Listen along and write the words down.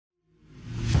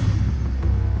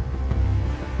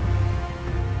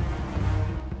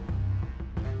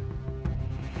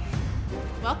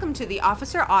Welcome to the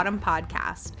Officer Autumn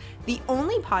podcast, the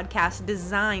only podcast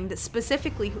designed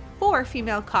specifically for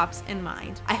female cops in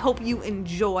mind. I hope you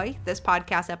enjoy this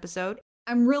podcast episode.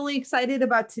 I'm really excited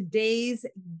about today's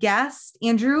guest.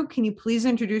 Andrew, can you please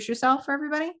introduce yourself for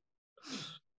everybody?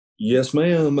 Yes,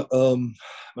 ma'am.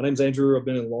 My name's Andrew. I've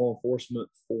been in law enforcement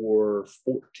for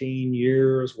 14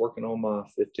 years, working on my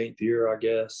 15th year, I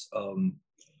guess. I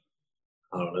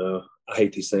don't know. I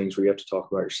hate these things where you have to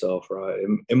talk about yourself, right?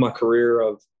 In my career,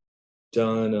 I've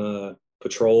done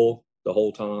patrol the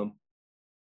whole time.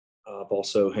 I've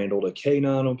also handled a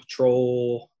K-9 on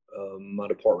patrol. My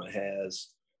department has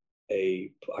I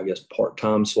guess,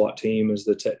 part-time SWAT team is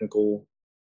the technical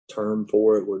term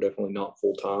for it. We're definitely not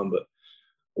full-time, but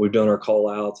we've done our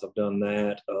call-outs. I've done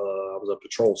that. I was a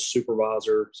patrol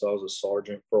supervisor, so I was a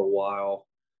sergeant for a while.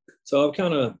 So I've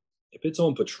kind of, if it's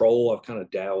on patrol, I've kind of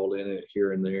dabbled in it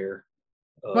here and there.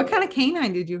 What kind of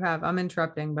canine did you have? I'm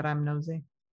interrupting, but I'm nosy.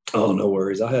 Oh, no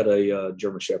worries. I had a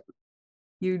German Shepherd.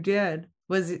 You did?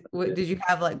 Was it? What, did you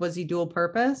have was he dual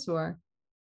purpose or?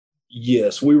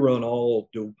 Yes, we run all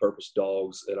dual purpose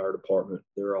dogs at our department.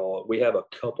 We had a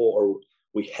couple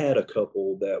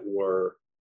that were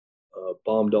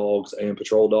bomb dogs and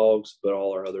patrol dogs, but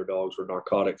all our other dogs were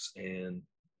narcotics and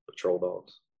patrol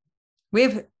dogs.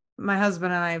 My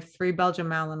husband and I have 3 Belgian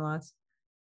Malinois.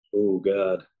 Oh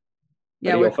God.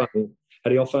 Yeah. How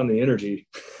do y'all find the energy?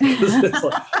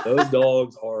 Those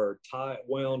dogs are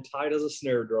wound tight as a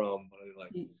snare drum.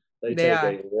 They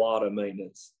take a lot of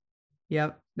maintenance.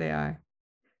 Yep, they are.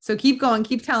 So keep going.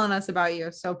 Keep telling us about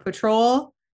you. So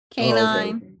patrol, K-9.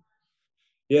 Oh, okay.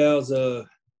 Yeah, I was a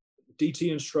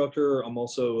DT instructor. I'm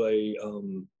also a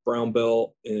brown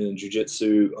belt in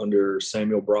jiu-jitsu under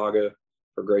Samuel Braga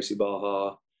for Gracie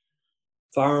Baja.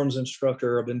 Firearms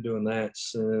instructor. I've been doing that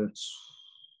since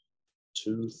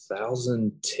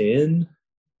 2010,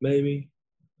 maybe.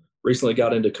 Recently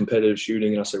got into competitive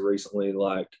shooting, and I say recently,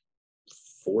 like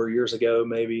 4 years ago,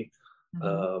 maybe.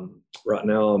 Mm-hmm. Right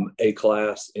now I'm A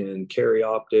class in carry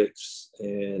optics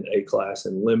and A class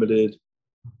in limited,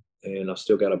 and I've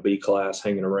still got a B class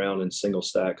hanging around in single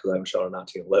stack because I haven't shot a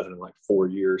 1911 in like 4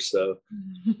 years. So,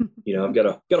 I've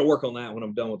got to work on that when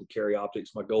I'm done with the carry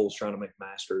optics. My goal is trying to make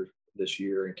master this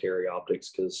year in carry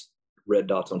optics because red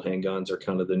dots on handguns are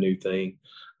kind of the new thing.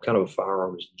 I'm kind of a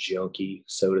firearms junkie,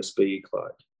 so to speak.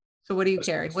 So what do you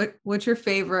carry? What's your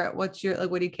favorite? What do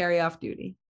you carry off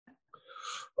duty?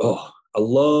 Oh, I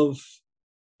love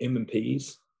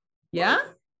M&Ps. Yeah?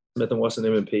 Smith & Wesson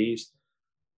M&Ps.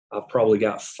 I've probably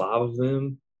got 5 of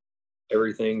them.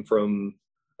 Everything from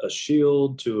a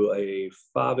shield to a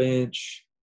 5-inch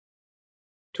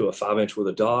to a 5-inch with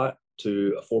a dot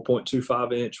to a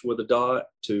 4.25-inch with a dot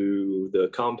to the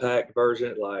compact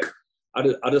version.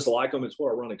 I just like them. It's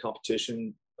what I run in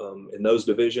competition in those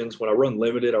divisions. When I run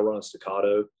limited, I run a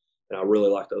staccato, and I really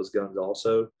like those guns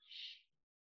also.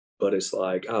 But it's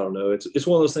I don't know. It's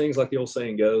one of those things, like the old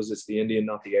saying goes, it's the Indian,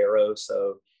 not the arrow.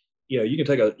 So, you can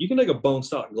take a bone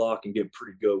stock Glock and get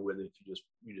pretty good with it if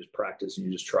you just practice and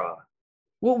you just try.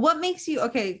 Well, what makes you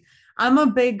okay? I'm a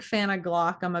big fan of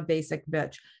Glock. I'm a basic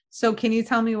bitch. So can you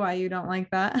tell me why you don't like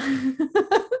that?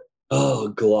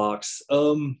 Oh, Glocks.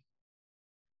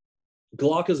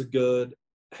 Glock is a good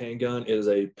handgun. It is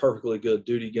a perfectly good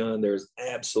duty gun. There's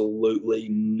absolutely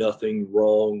nothing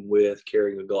wrong with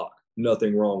carrying a Glock.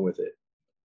 Nothing wrong with it.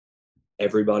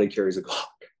 Everybody carries a Glock.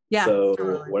 Yeah. So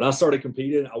totally. When I started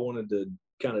competing, I wanted to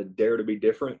kind of dare to be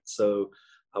different. So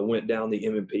I went down the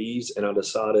M&Ps, and I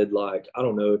decided, I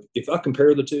don't know, if I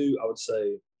compare the two, I would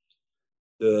say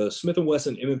the Smith &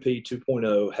 Wesson M&P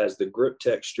 2.0 has the grip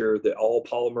texture that all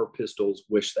polymer pistols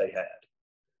wish they had.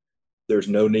 There's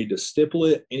no need to stipple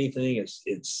it, anything.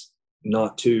 It's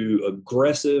not too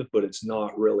aggressive, but it's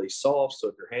not really soft. So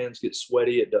if your hands get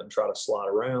sweaty, it doesn't try to slide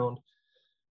around.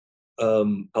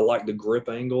 I like the grip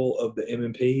angle of the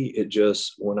M&P. It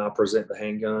just, when I present the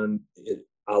handgun,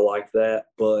 I like that.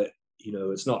 But,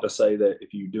 it's not to say that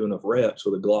if you do enough reps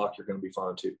with a Glock, you're going to be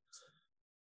fine too.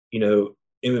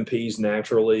 M&Ps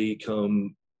naturally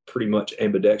come pretty much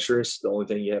ambidextrous. The only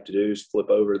thing you have to do is flip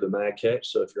over the mag catch.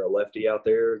 So if you're a lefty out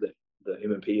there, the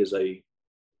M&P is a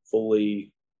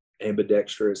fully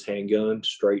ambidextrous handgun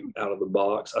straight out of the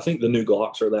box. I think the new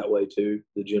Glocks are that way too,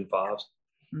 the Gen 5s.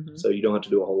 Mm-hmm. So you don't have to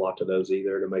do a whole lot to those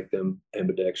either to make them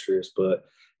ambidextrous. But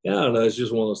yeah, I don't know. It's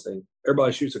just one of those things.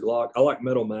 Everybody shoots a Glock. I like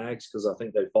metal mags because I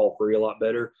think they fall free a lot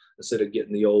better instead of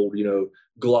getting the old,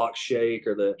 Glock shake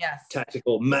or the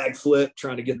tactical mag flip,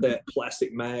 trying to get that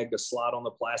plastic mag to slide on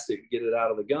the plastic and get it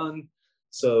out of the gun.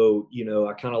 So,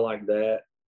 I kind of like that.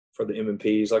 for the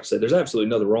M&Ps. Like I said, there's absolutely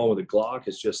nothing wrong with the Glock.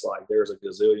 It's just like there's a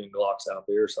gazillion Glocks out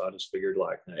there. So I just figured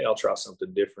like, hey, I'll try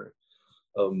something different.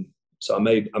 So I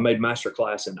made master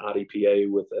class in IDPA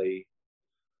with a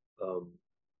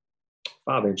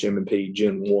 5-inch M&P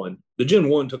Gen 1. The Gen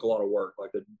 1 took a lot of work.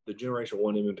 Like the Generation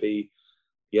 1 M&P,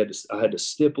 I had to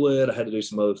stipple it. I had to do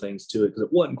some other things to it because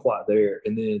it wasn't quite there.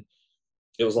 And then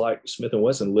it was like Smith &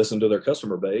 Wesson listened to their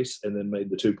customer base and then made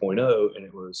the 2.0, and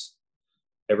it was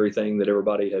everything that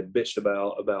everybody had bitched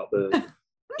about the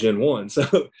Gen 1.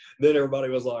 So then everybody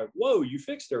was like, whoa, you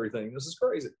fixed everything. This is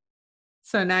crazy.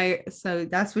 So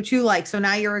that's what you like. So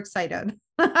now you're excited.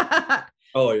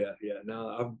 Oh yeah.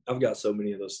 No, I've got so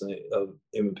many of those things of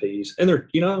M&Ps, and they're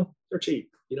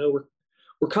cheap.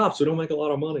 We're cops. We don't make a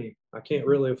lot of money. I can't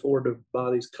really afford to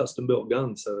buy these custom built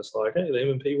guns. So it's like, hey, the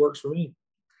M&P works for me.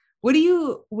 What do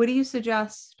you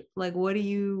suggest? Like, what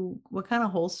kind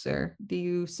of holster do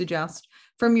you suggest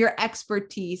from your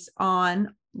expertise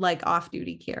on like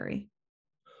off-duty carry?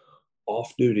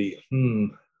 Off-duty.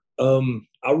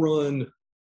 I run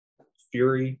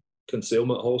Fury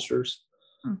concealment holsters.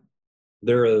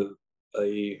 They're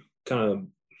a kind of,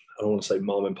 I don't want to say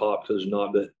mom and pop because it's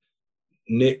not, but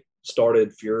Nick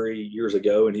started Fury years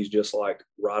ago, and he's just like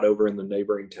right over in the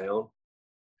neighboring town.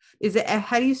 Is it,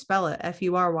 how do you spell it?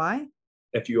 Fury?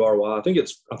 Fury. I think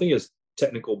its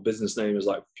technical business name is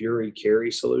like Fury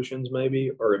Carry Solutions,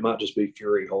 maybe, or it might just be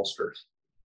Fury Holsters.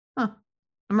 Huh.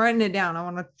 I'm writing it down. I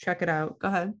want to check it out. Go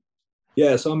ahead.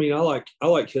 Yeah, so I mean, I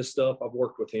like his stuff. I've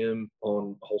worked with him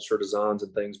on holster designs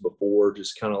and things before,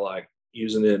 just kind of like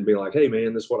using it and being like, hey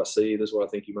man, this is what I see, this is what I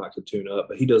think you might could tune up.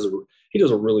 But he does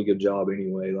a really good job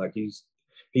anyway. Like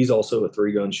he's also a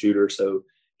 3-gun shooter, so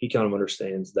he kind of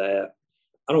understands that.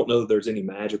 I don't know that there's any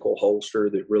magical holster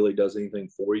that really does anything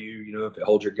for you. If it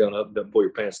holds your gun up and doesn't pull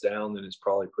your pants down, then it's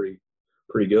probably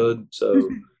pretty good. So,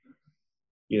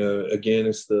 again,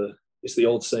 it's the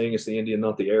old saying, it's the Indian,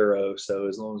 not the arrow. So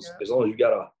as long as you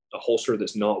got a holster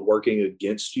that's not working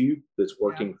against you, that's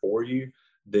working for you,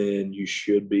 then you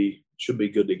should be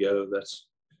good to go. That's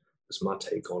my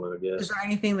take on it, I guess. Is there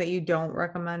anything that you don't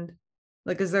recommend?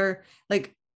 Like, is there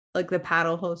like the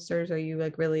paddle holsters? Are you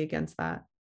like really against that?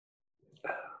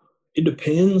 It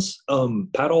depends.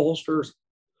 Paddle holsters,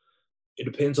 it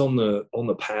depends on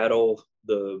the paddle,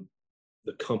 the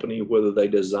company, whether they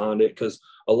designed it, because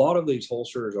a lot of these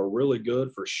holsters are really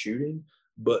good for shooting,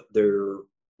 but they're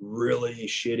really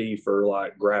shitty for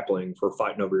like grappling, for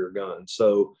fighting over your gun.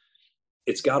 So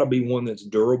it's got to be one that's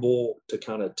durable to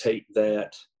kind of take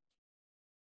that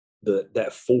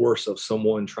force of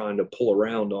someone trying to pull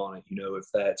around on it, if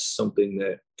that's something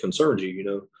that concerns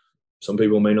you. Some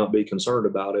people may not be concerned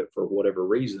about it for whatever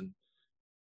reason,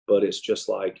 but it's just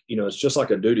like, it's just like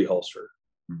a duty holster.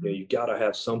 Mm-hmm. You got to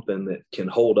have something that can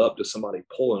hold up to somebody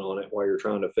pulling on it while you're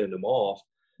trying to fend them off,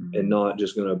 and not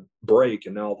just going to break.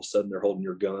 And now all of a sudden they're holding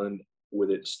your gun with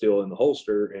it still in the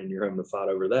holster, and you're having to fight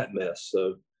over that mess.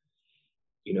 So,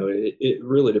 it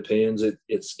really depends.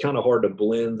 It's kind of hard to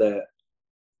blend that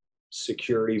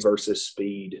security versus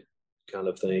speed kind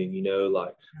of thing.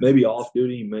 Like maybe off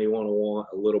duty, you may want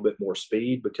a little bit more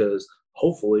speed, because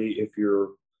hopefully if you're,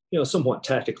 somewhat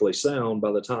tactically sound,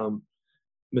 by the time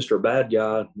Mr. Bad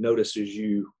Guy notices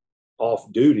you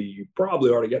off duty, you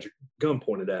probably already got your gun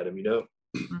pointed at him. If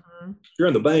you're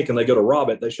in the bank and they go to rob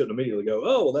it, they shouldn't immediately go,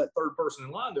 oh, well, that third person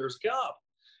in line, there's a cop.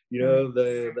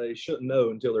 They shouldn't know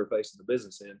until they're facing the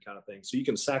business end kind of thing. So you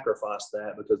can sacrifice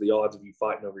that, because the odds of you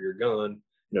fighting over your gun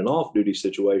in an off-duty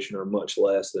situation are much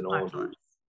less than on duty.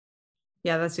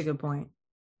 Yeah, that's a good point.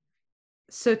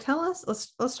 So tell us,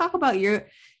 let's talk about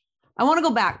I want to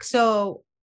go back. So,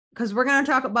 because we're going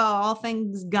to talk about all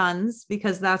things guns,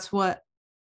 because that's how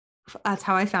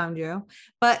I found you.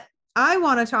 But I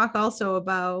want to talk also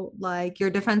about like your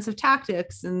defensive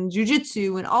tactics and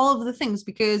jujitsu and all of the things,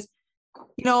 because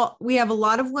we have a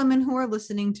lot of women who are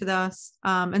listening to this.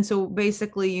 And so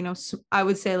basically, I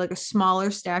would say like a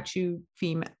smaller statue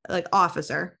female, like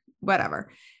officer,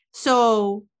 whatever.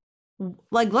 So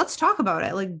like, let's talk about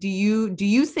it. Like, do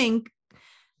you think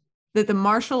that the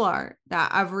martial art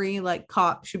that every like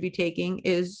cop should be taking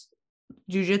is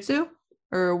jujitsu,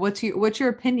 or what's your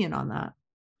opinion on that?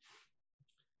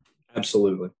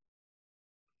 Absolutely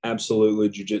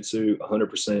jiu-jitsu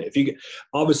 100%.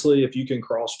 If you can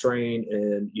cross train,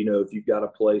 and if you've got a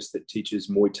place that teaches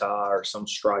Muay Thai or some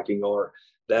striking art,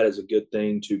 that is a good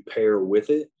thing to pair with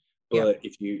it. But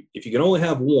if you can only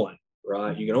have one,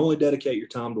 right, you can only dedicate your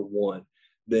time to one,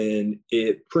 then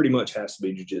it pretty much has to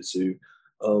be jiu-jitsu.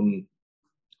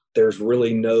 There's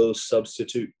really no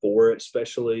substitute for it,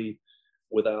 especially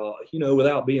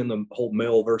without being the whole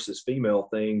male versus female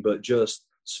thing, but just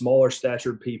smaller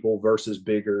statured people versus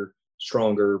bigger,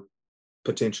 stronger,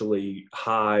 potentially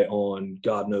high on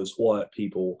God knows what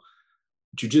people,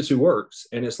 jiu-jitsu works.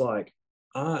 And it's like,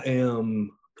 I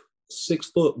am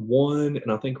 6'1",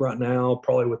 and I think right now,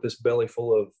 probably with this belly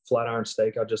full of flat iron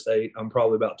steak I just ate, I'm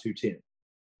probably about 210.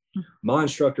 My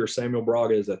instructor, Samuel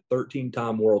Braga, is a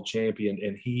 13-time world champion,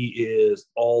 and he is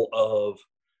all of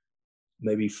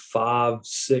maybe 5'6",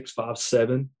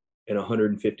 5'7", and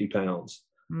 150 pounds.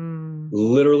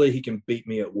 Literally, he can beat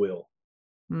me at will.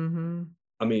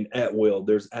 I mean, at will.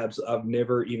 I've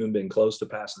never even been close to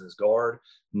passing his guard.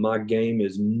 My game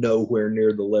is nowhere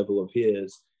near the level of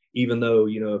his, even though,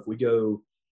 you know, if we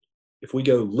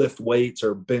go lift weights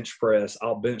or bench press,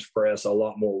 I'll bench press a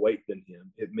lot more weight than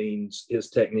him. It means his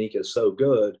technique is so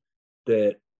good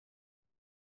that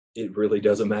it really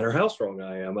doesn't matter how strong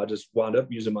I am. I just wind up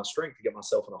using my strength to get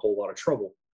myself in a whole lot of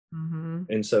trouble.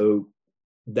 And so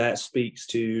that speaks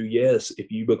to, yes,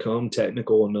 if you become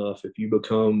technical enough, if you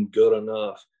become good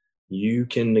enough, you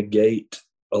can negate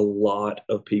a lot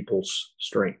of people's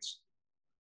strengths.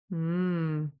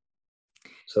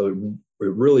 So it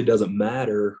really doesn't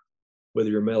matter whether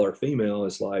you're male or female.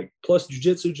 It's like, plus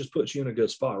jiu-jitsu just puts you in a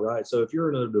good spot, right? So if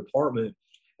you're in a department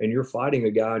and you're fighting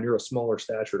a guy and you're a smaller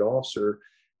statured officer,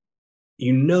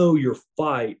 you know your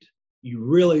fight, you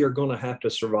really are going to have to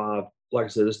survive. Like I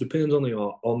said, this depends on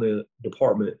the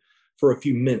department, for a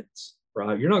few minutes,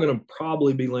 right? You're not going to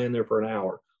probably be laying there for an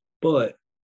hour, but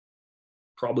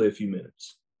probably a few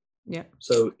minutes. Yeah.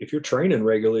 So if you're training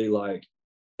regularly, like,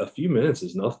 a few minutes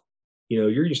is nothing. You know,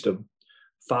 you're used to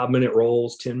 5-minute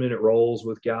rolls, 10-minute rolls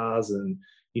with guys, and,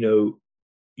 you know,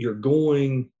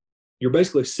 you're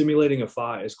basically simulating a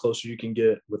fight as close as you can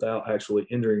get without actually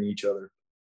injuring each other.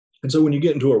 And so when you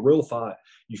get into a real fight,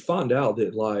 you find out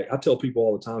that, like, I tell people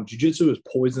all the time, jiu-jitsu is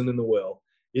poison in the well.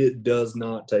 It does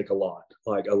not take a lot.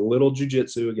 Like, a little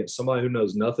jiu-jitsu against somebody who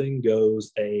knows nothing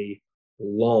goes a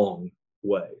long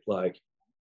way. Like,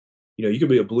 you know, you could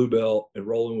be a blue belt and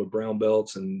rolling with brown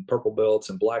belts and purple belts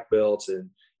and black belts and,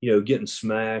 you know, getting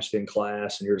smashed in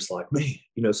class. And you're just like, man,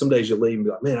 you know, some days you leave and be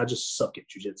like, man, I just suck at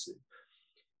jiu-jitsu.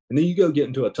 And then you go get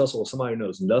into a tussle with somebody who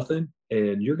knows nothing,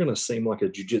 and you're going to seem like a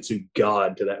jiu-jitsu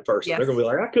god to that person. Yes. They're going to be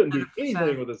like, I couldn't do 100%.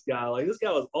 Anything with this guy. Like, this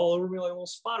guy was all over me like a little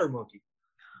spider monkey.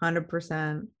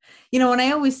 100%. You know, and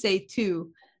I always say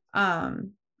too,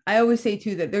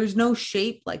 that there's no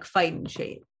shape like fighting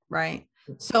shape, right?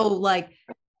 So, like,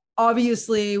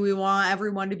 obviously we want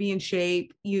everyone to be in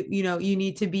shape. You know, you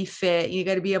need to be fit. You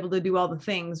got to be able to do all the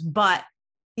things. But,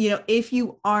 you know, if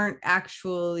you aren't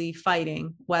actually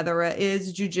fighting, whether it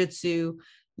is jiu-jitsu,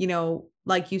 you know,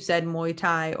 like you said, Muay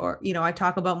Thai, or, you know, I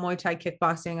talk about Muay Thai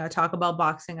kickboxing, I talk about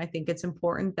boxing. I think it's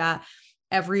important that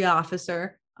every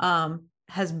officer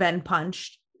has been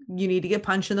punched. You need to get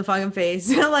punched in the fucking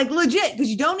face, like, legit, because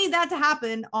you don't need that to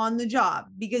happen on the job,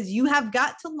 because you have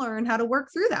got to learn how to work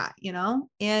through that, you know?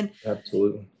 And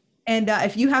absolutely. And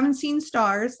if you haven't seen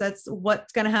Stars, that's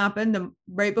what's going to happen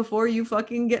right before you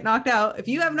fucking get knocked out. If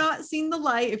you have not seen the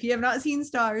light, if you have not seen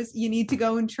Stars, you need to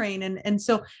go and train. And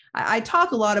so I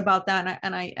talk a lot about that.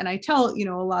 And I tell, you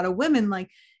know, a lot of women, like,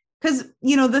 because,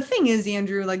 you know, the thing is,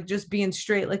 Andrew, like, just being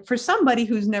straight, like, for somebody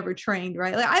who's never trained,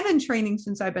 right? Like, I've been training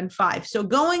since I've been 5. So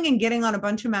going and getting on a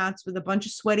bunch of mats with a bunch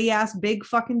of sweaty ass, big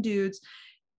fucking dudes,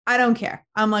 I don't care.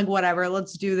 I'm like, whatever,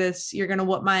 let's do this. You're going to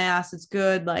whoop my ass. It's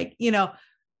good. Like, you know,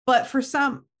 but for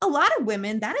a lot of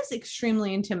women, that is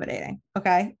extremely intimidating.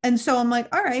 Okay. And so I'm like,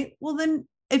 all right, well then,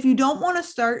 if you don't want to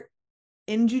start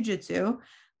in jiu-jitsu,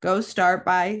 go start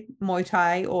by Muay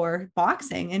Thai or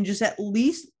boxing, and just at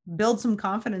least build some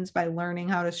confidence by learning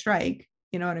how to strike.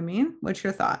 You know what I mean? What's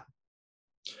your thought?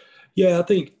 Yeah, I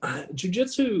think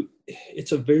jiu-jitsu,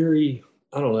 it's a very,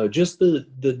 I don't know, just the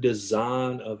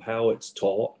design of how it's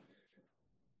taught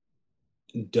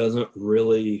doesn't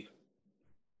really,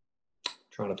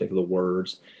 trying to think of the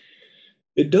words,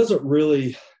 it doesn't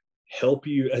really help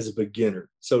you as a beginner,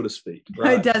 so to speak,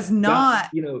 right? It does not.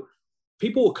 You know,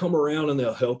 people will come around and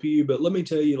they'll help you, but let me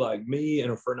tell you, like, me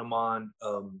and a friend of mine,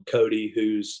 Cody,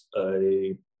 he's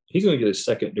going to get his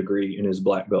 2nd degree in his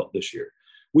black belt this year.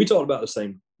 We talked about the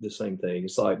same thing.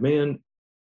 It's like, man,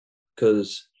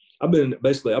 because I've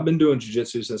been doing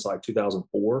jiu-jitsu since like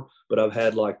 2004, but I've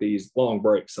had like these long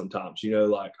breaks sometimes, you know,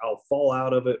 like I'll fall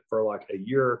out of it for like a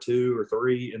year or 2 or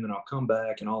 3, and then I'll come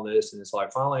back and all this. And it's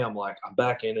like, finally, I'm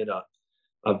back in it.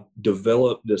 I've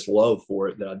developed this love for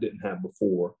it that I didn't have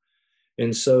before.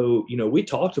 And so, you know, we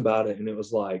talked about it, and it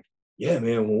was like, yeah,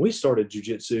 man, when we started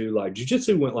jiu-jitsu, like,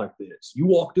 jiu-jitsu went like this. You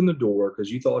walked in the door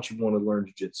because you thought you wanted to learn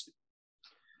jiu-jitsu.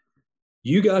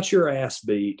 you got your ass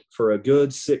beat for a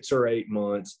good 6 or 8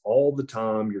 months all the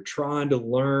time. You're trying to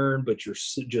learn, but you're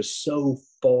just so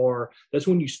far. That's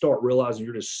when you start realizing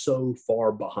you're just so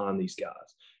far behind these guys.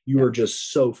 You are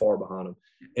just so far behind them.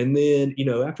 And then,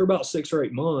 after about 6 or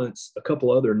 8 months, a couple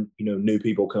other, new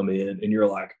people come in and you're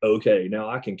like, okay, now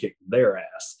I can kick their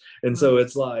ass. And so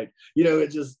it's like, it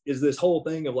just is this whole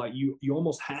thing of like, you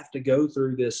almost have to go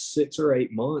through this 6 or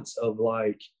 8 months of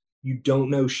like, you don't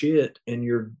know shit and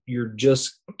you're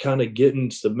just kind of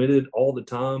getting submitted all the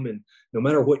time. And no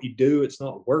matter what you do, it's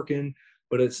not working.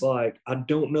 But it's like, I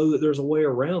don't know that there's a way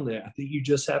around that. I think you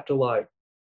just have to like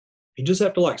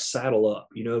saddle up.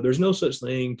 There's no such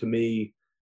thing to me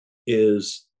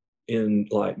is in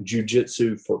like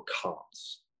jujitsu for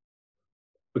cops,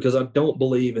 because I don't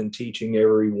believe in teaching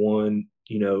everyone,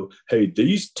 hey,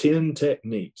 these 10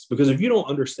 techniques, because if you don't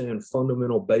understand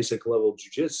fundamental basic level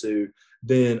jujitsu,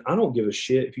 then I don't give a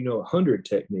shit if you know 100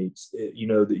 techniques, that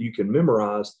you can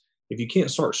memorize. If you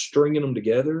can't start stringing them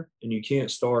together and you can't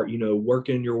start,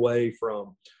 working your way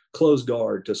from close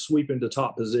guard to sweep into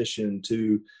top position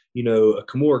to, a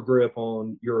Kimura grip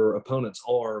on your opponent's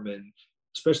arm, and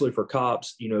especially for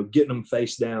cops, getting them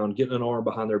face down, getting an arm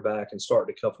behind their back and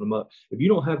starting to cuff them up. If you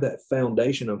don't have that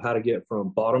foundation of how to get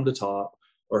from bottom to top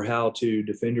or how to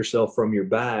defend yourself from your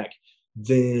back,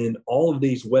 then all of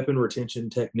these weapon retention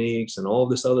techniques and all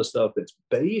this other stuff that's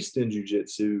based in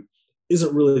jiu-jitsu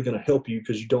isn't really going to help you,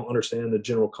 because you don't understand the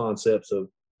general concepts of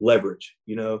leverage,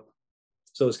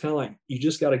 So it's kind of like you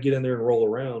just got to get in there and roll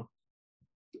around,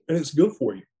 and it's good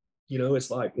for you. It's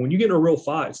like when you get in a real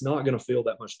fight, it's not going to feel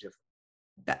that much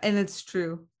different. And it's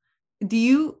true. Do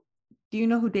you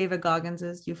know who David Goggins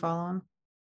is? Do you follow him?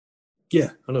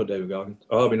 Yeah, I know David Goggins.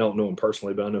 I don't know him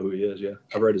personally, but I know who he is. Yeah,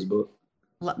 I've read his book.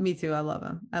 Me too. I love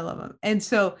him. And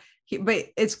so, but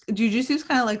it's jujitsu is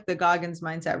kind of like the Goggins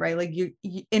mindset, right? Like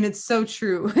and it's so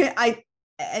true. It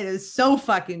is so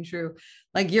fucking true.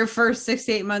 Like your first 6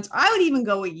 to 8 months, I would even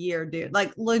go a year, dude.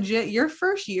 Like legit, your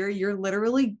first year, you're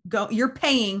literally you're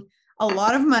paying a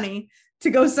lot of money to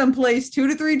go someplace 2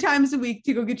 to 3 times a week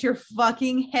to go get your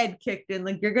fucking head kicked in.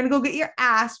 Like you're gonna go get your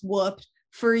ass whooped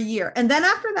for a year, and then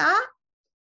after that.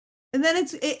 And then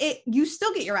you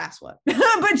still get your ass whooped,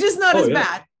 but just not as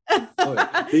bad.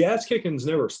 The ass kickings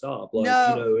never stop. Like,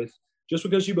 no. It's just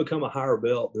because you become a higher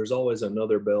belt, there's always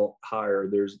another belt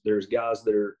higher. There's guys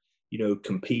that are,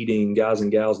 competing, guys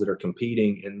and gals that are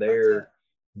competing, and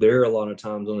they're a lot of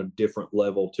times on a different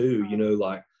level too.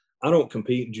 Like I don't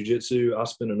compete in jiu-jitsu. I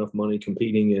spend enough money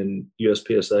competing in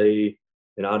USPSA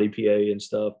and IDPA and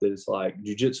stuff that it's like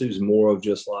jiu-jitsu is more of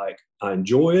just like, I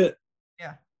enjoy it.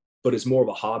 Yeah. But it's more of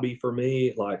a hobby for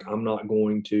me. Like I'm not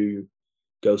going to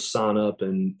go sign up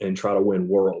and try to win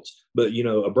worlds. But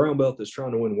a brown belt that's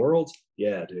trying to win worlds,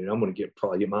 yeah, dude, I'm gonna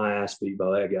probably get my ass beat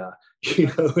by that guy.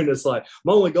 And it's like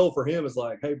my only goal for him is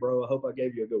like, hey bro, I hope I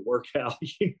gave you a good workout,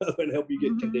 and help you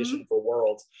get conditioned for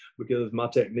worlds, because my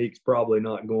technique's probably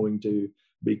not going to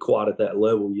be quite at that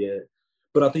level yet.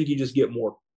 But I think you just get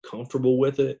more comfortable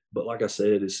with it. But like I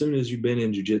said, as soon as you've been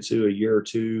in jiu-jitsu a year or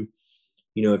two,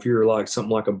 if you're like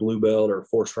something like a blue belt or a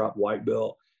 4-stripe white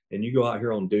belt, and you go out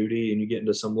here on duty and you get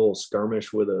into some little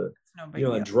skirmish with a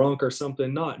drunk or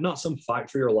something, not some fight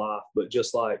for your life, but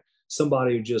just like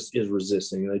somebody who just is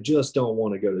resisting and they just don't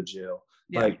want to go to jail.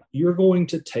 Yeah. Like you're going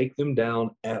to take them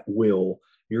down at will.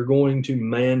 You're going to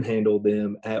manhandle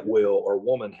them at will, or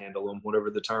woman handle them, whatever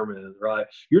the term is, right?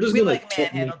 You're just going to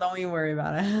manhandle. Don't you worry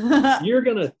about it. You're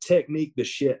going to technique the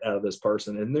shit out of this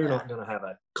person, and they're not going to have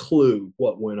a clue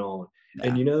what went on. Yeah.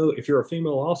 And if you're a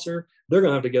female officer, they're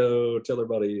gonna have to go tell their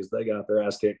buddies they got their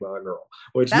ass kicked by a girl,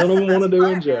 which none of them want to do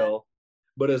in jail.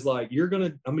 But it's like you're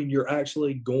gonna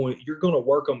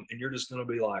work them, and you're just gonna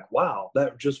be like, wow,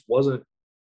 that just wasn't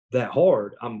that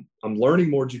hard. I'm learning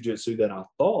more jiu-jitsu than I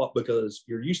thought, because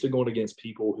you're used to going against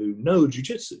people who know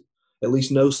jiu-jitsu, at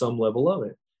least know some level of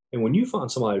it. And when you find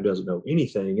somebody who doesn't know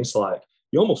anything, it's like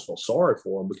you almost feel sorry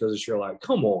for them, because you're like,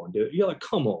 come on, dude. You're like,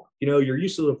 come on. Your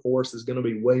use of the force is going to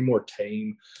be way more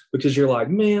tame, because you're like,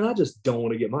 man, I just don't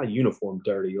want to get my uniform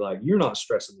dirty. Like, you're not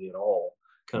stressing me at all,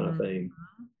 kind of thing.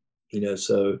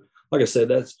 So like I said,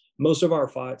 that's most of our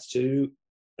fights too,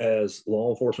 as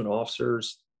law enforcement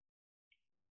officers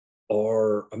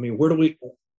are, where do we,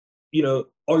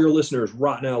 all your listeners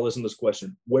right now, listen to this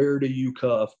question. Where do you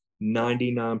cuff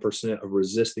 99% of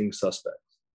resisting suspects?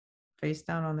 Face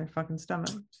down on their fucking stomach.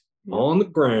 Yep. On the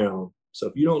ground. So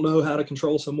if you don't know how to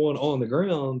control someone on the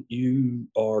ground, you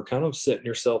are kind of setting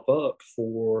yourself up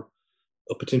for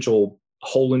a potential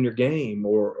hole in your game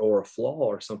or a flaw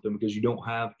or something, because you don't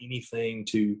have anything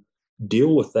to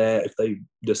deal with that if they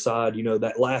decide,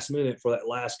 that last minute for that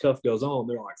last cuff goes on,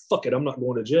 they're like, fuck it, I'm not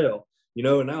going to jail,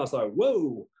 and now it's like,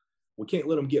 whoa, we can't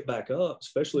let them get back up,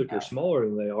 especially if they're smaller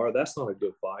than they are. That's not a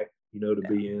good fight, to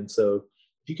be in. So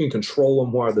if you can control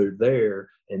them while they're there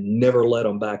and never let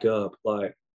them back up,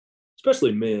 like,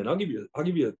 especially men, I'll give you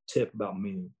a tip about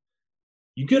men.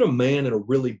 You get a man in a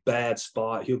really bad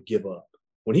spot, he'll give up.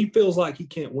 When he feels like he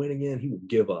can't win again, he will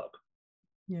give up.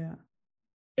 Yeah.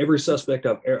 Every suspect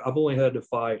I've only had to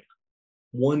fight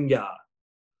one guy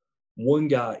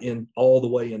in all the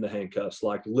way into handcuffs,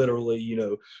 like literally,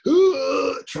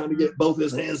 trying to get both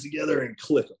his hands together and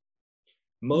click them.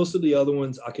 Most of the other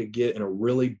ones I could get in a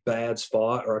really bad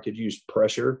spot, or I could use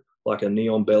pressure, like a knee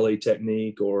on belly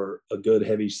technique or a good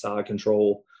heavy side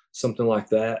control, something like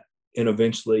that. And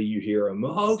eventually you hear them,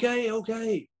 okay,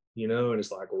 and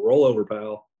it's like, roll over,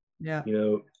 pal. Yeah.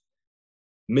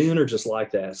 Men are just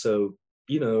like that. So,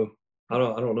 I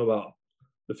don't know about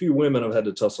the few women I've had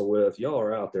to tussle with. Y'all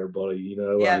are out there, buddy.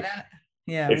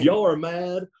 If y'all are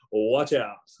mad, watch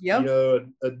out. Yep.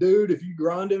 A dude, if you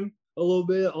grind him a little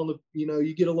bit on the,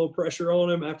 you get a little pressure on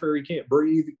him after he can't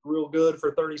breathe real good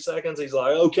for 30 seconds. He's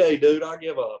like, okay, dude, I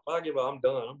give up. I'm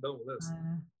done. I'm done with this.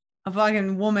 A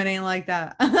fucking woman ain't like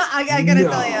that. I gotta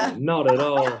tell you. Not at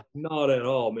all. Not at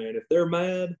all, man. If they're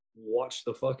mad, watch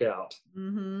the fuck out.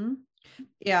 Mm-hmm.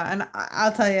 Yeah. And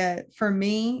I'll tell you, for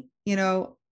me,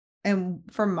 and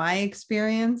from my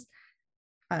experience,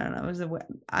 I don't know,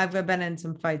 I've been in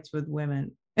some fights with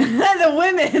women.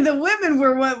 the women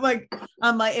were what, like,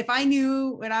 I'm like, if I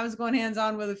knew when I was going hands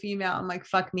on with a female, I'm like,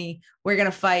 fuck me, we're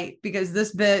gonna fight, because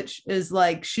this bitch is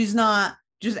like, she's not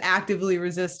just actively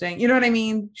resisting, you know what I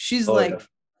mean? She's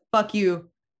fuck you,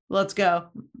 let's go.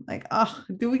 Like, oh,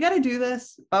 do we gotta do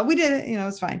this? But we did it,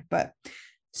 it's fine. But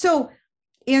so,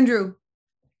 Andrew,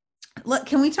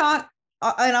 can we talk?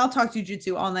 And I'll talk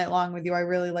jujitsu all night long with you. I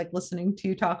really like listening to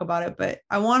you talk about it, but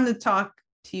I wanted to talk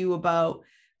to you about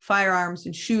firearms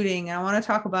and shooting. And I want to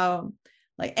talk about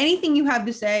like anything you have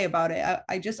to say about it.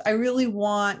 I really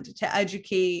want to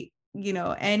educate,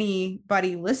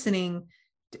 anybody listening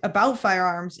about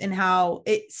firearms and how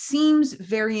it seems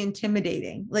very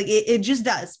intimidating. Like it just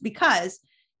does, because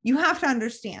you have to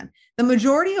understand the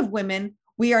majority of women,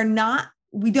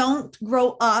 we don't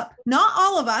grow up, not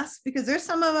all of us, because there's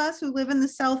some of us who live in the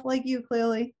South like you,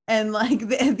 clearly. And like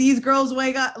these girls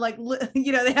wake up, like,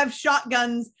 they have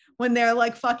shotguns when they're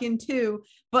like fucking 2,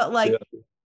 but like,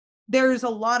 there's a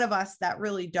lot of us that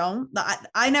really don't.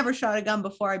 I never shot a gun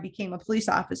before I became a police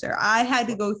officer. I had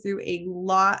to go through a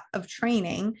lot of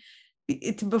training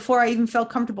before I even felt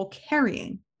comfortable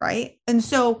carrying. Right. And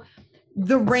so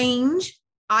the range,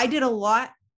 I did a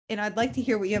lot, and I'd like to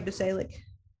hear what you have to say. Like,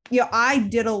 I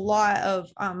did a lot of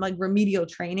like remedial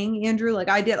training, Andrew. Like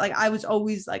I was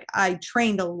always like, I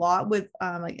trained a lot with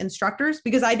like instructors,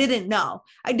 because I didn't know.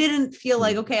 I didn't feel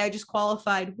like, okay, I just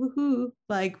qualified. Woohoo.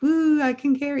 Like, woo, I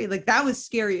can carry. Like that was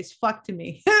scary as fuck to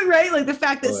me. Right. Like the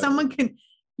fact that someone can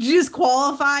just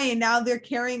qualify and now they're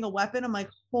carrying a weapon. I'm like,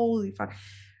 holy fuck.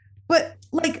 But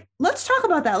like, let's talk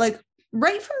about that. Like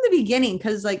right from the beginning.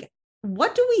 Cause like,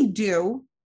 what do we do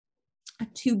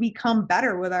to become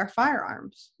better with our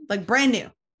firearms? Like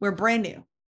we're brand new.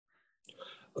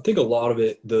 I think a lot of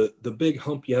it, the big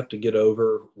hump you have to get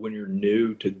over when you're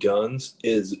new to guns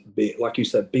is, like you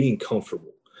said, being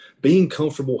comfortable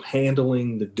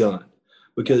handling the gun.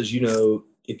 Because,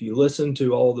 if you listen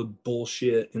to all the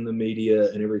bullshit in the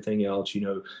media and everything else,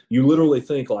 you literally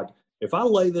think like, if I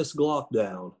lay this Glock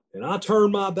down and I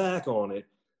turn my back on it,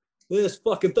 this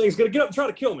fucking thing's going to get up and try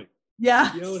to kill me.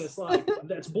 Yeah. And it's like,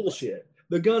 that's bullshit.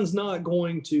 The gun's not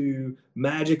going to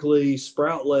magically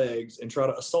sprout legs and try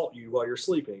to assault you while you're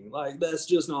sleeping. Like, that's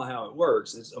just not how it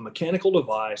works. It's a mechanical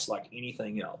device like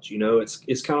anything else.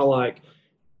 It's kind of like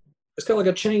a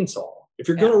chainsaw. If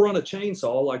you're going to run a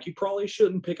chainsaw, like, you probably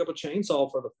shouldn't pick up a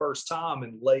chainsaw for the first time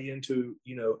and lay into,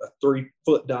 a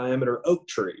 3-foot diameter oak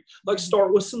tree. Like,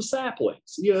 start with some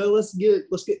saplings. Let's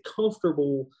get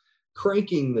comfortable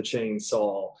cranking the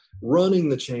chainsaw, running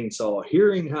the chainsaw,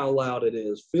 hearing how loud it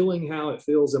is, feeling how it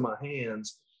feels in my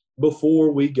hands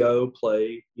before we go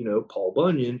play, Paul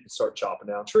Bunyan and start chopping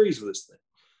down trees with this thing.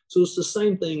 So it's the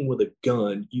same thing with a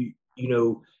gun.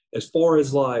 As far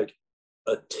as like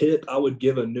a tip I would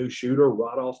give a new shooter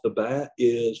right off the bat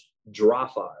is dry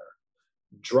fire.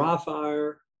 Dry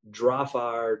fire, dry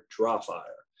fire, dry fire.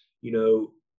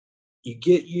 You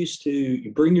get used to,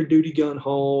 you bring your duty gun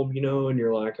home, and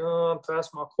you're like, oh, I'm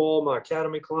past my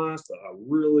academy class, but I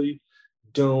really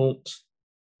don't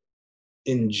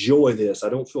enjoy this. I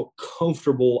don't feel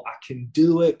comfortable. I can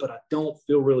do it, but I don't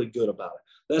feel really good about it.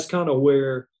 That's kind of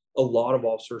where a lot of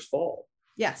officers fall.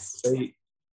 Yes.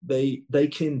 They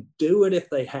can do it if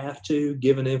they have to,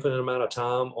 give an infinite amount of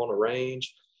time on a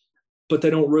range, but they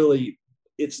don't really,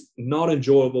 it's not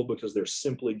enjoyable because they're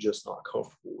simply just not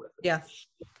comfortable with it. Yeah.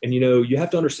 And, you have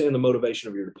to understand the motivation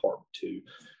of your department too.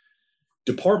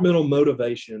 Departmental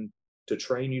motivation to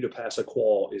train you to pass a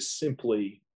qual is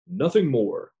simply nothing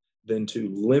more than to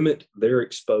limit their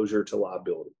exposure to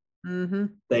liability. Mm-hmm.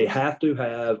 They have to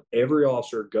have every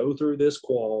officer go through this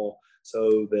qual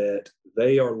so that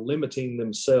they are limiting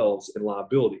themselves in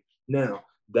liability. Now,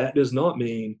 that does not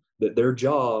mean that their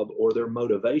job or their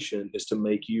motivation is to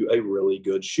make you a really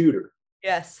good shooter.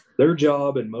 Yes. Their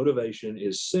job and motivation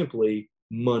is simply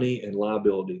money and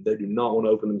liability. They do not want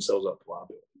to open themselves up to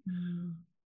liability. Mm.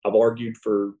 I've argued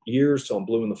for years till I'm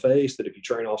blue in the face that if you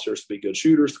train officers to be good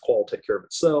shooters, the qual will take care of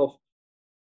itself.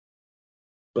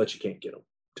 But you can't get them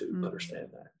to understand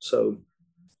that.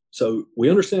 So we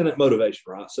understand that motivation,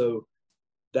 right? So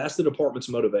that's the department's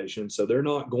motivation. So they're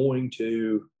not going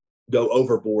to go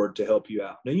overboard to help you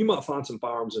out. Now, you might find some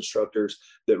firearms instructors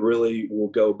that really will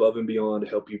go above and beyond to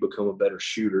help you become a better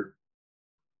shooter.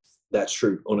 That's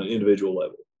true on an individual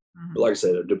level. Mm-hmm. But like I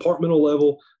said, at a departmental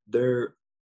level,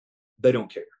 they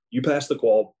don't care. You pass the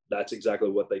qual, that's exactly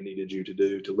what they needed you to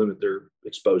do to limit their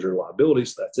exposure to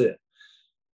liabilities. That's it.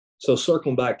 So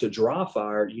circling back to dry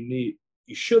fire, you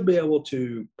should be able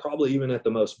to, probably even at the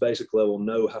most basic level,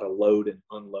 know how to load and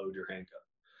unload your handgun.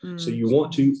 Mm-hmm. So you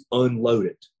want to unload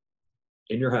it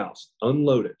in your house,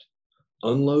 unload it,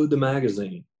 unload the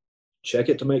magazine, check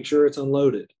it to make sure it's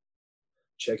unloaded,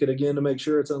 check it again to make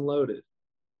sure it's unloaded,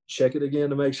 check it again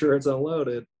to make sure it's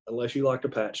unloaded, unless you like to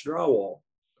patch drywall.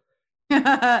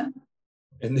 And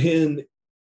then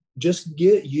just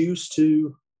get used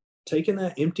to taking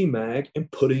that empty mag and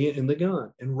putting it in the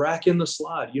gun and racking the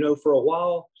slide. For a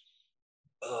while,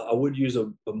 I would use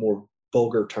a more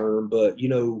vulgar term, but,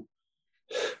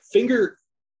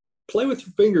 play with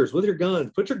your fingers, with your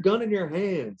gun, put your gun in your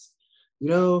hands,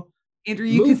 Andrew,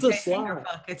 you move can the slide.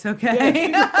 Fuck. It's okay.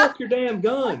 Yeah, fuck your damn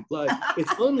gun. Like,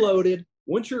 it's unloaded.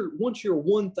 Once you're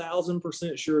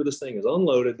 1000% sure this thing is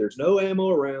unloaded, there's no ammo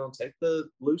around, take the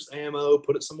loose ammo,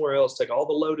 put it somewhere else, take all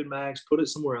the loaded mags, put it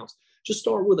somewhere else. Just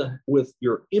start with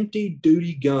your empty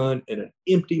duty gun and an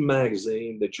empty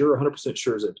magazine that you're 100%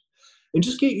 sure is empty. And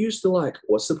just get used to,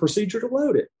 what's the procedure to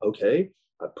load it? Okay,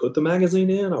 I put the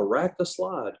magazine in, I rack the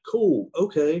slide. Cool,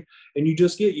 okay. And you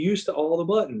just get used to all the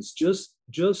buttons. Just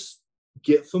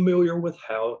get familiar with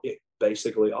how it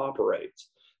basically operates.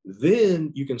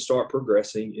 Then you can start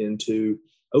progressing into,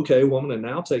 okay, well, I'm going to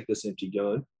now take this empty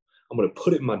gun, I'm going to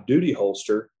put it in my duty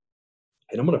holster,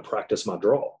 and I'm going to practice my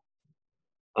draw.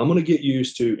 I'm going to get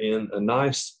used to, in a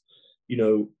nice,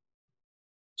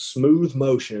 smooth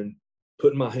motion,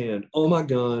 putting my hand on my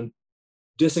gun,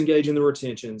 disengaging the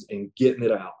retentions, and getting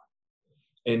it out.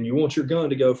 And you want your gun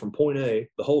to go from point A,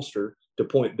 the holster, to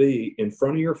point B in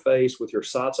front of your face with your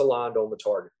sights aligned on the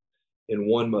target in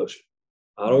one motion.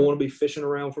 I don't want to be fishing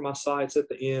around for my sights at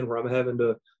the end where I'm having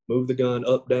to move the gun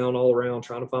up, down, all around,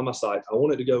 trying to find my sights. I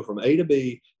want it to go from A to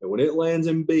B, and when it lands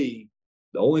in B,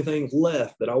 the only thing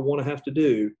left that I want to have to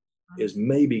do is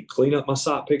maybe clean up my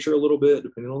sight picture a little bit,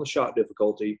 depending on the shot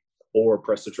difficulty, or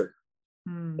press the trigger,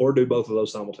 or do both of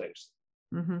those simultaneously.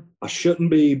 Mm-hmm. I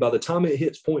shouldn't be, by the time it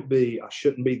hits point B, I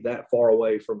shouldn't be that far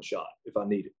away from a shot if I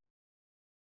need it.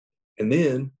 And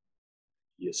then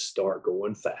you start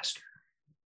going faster.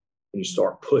 And you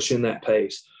start pushing that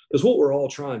pace. Because what we're all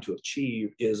trying to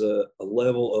achieve is a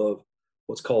level of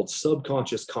what's called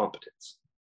subconscious competence.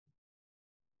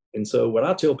 And so what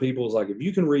I tell people is, if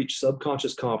you can reach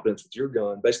subconscious competence with your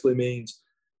gun, basically means,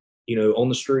 on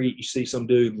the street, you see some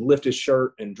dude lift his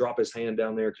shirt and drop his hand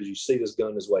down there because you see this gun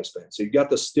in his waistband. So you got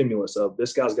the stimulus of,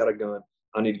 this guy's got a gun,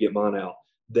 I need to get mine out,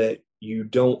 that you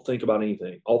don't think about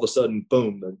anything. All of a sudden,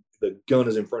 boom, the gun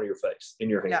is in front of your face, in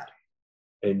your hand. Yeah.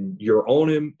 And you're on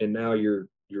him, and now you're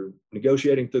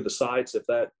negotiating through the sights if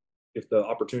the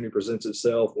opportunity presents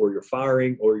itself, or you're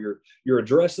firing, or you're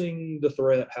addressing the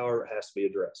threat however it has to be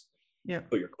addressed. Yeah.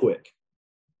 But you're quick.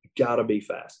 You gotta be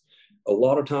fast. A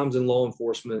lot of times in law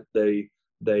enforcement,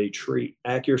 they treat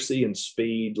accuracy and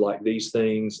speed like these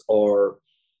things are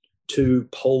two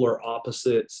polar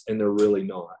opposites, and they're really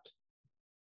not.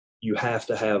 You have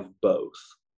to have both.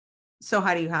 So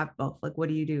how do you have both? What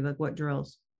do you do? What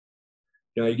drills?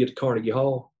 You get to Carnegie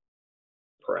Hall,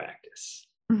 practice.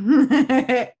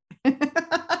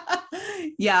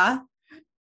 Yeah.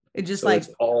 It just it's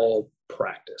all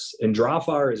practice. And dry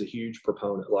fire is a huge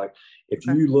proponent. If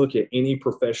you look at any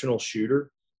professional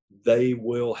shooter, they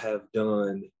will have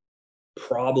done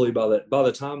probably by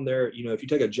the time they're, you know, if you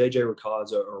take a JJ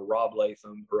Ricazza or Rob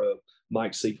Latham or a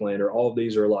Mike Seeklander, all of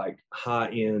these are like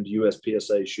high-end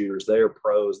USPSA shooters. They are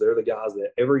pros. They're the guys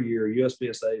that every year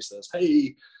USPSA says,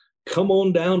 hey, come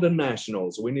on down to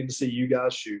nationals. We need to see you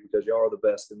guys shoot because y'all are the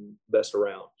best and best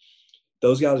around.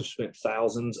 Those guys have spent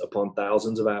thousands upon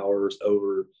thousands of hours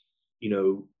over, you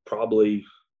know, probably,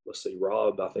 let's see,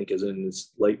 Rob, I think, is in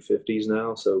his late 50s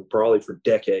now. So probably for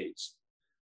decades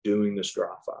doing this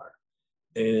dry fire.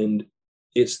 And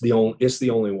it's the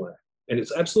only way. And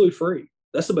it's absolutely free.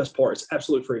 That's the best part. It's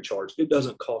absolutely free of charge. It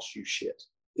doesn't cost you shit.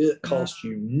 It costs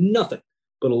you nothing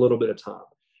but a little bit of time.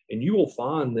 And you will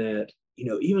find that, you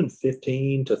know, even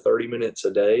 15 to 30 minutes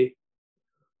a day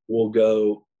will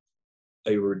go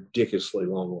a ridiculously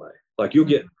long way. Like you'll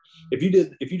get, if you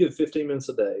did 15 minutes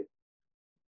a day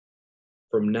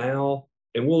from now,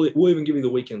 and we'll even give you the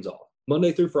weekends off.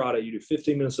 Monday through Friday, you do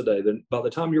 15 minutes a day. Then by the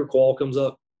time your qual comes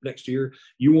up next year,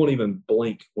 you won't even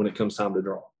blink when it comes time to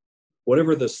draw.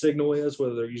 Whatever the signal is,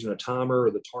 whether they're using a timer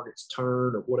or the target's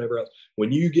turn or whatever else,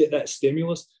 when you get that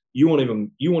stimulus, you won't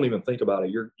even think about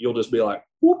it. You'll just be like,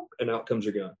 whoop, and out comes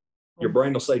your gun. Your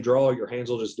brain will say draw, your hands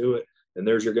will just do it, and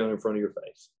there's your gun in front of your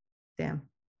face. Damn.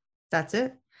 That's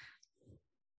it.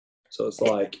 So it's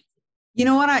like, you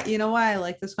know why I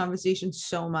like this conversation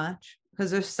so much?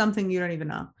 Because there's something you don't even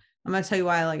know. I'm gonna tell you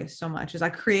why I like it so much. Is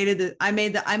I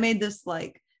made this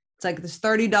like, it's like this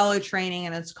 $30 training,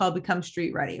 and it's called Become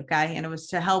Street Ready. Okay. And it was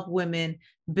to help women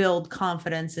build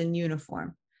confidence in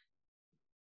uniform.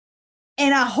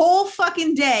 And a whole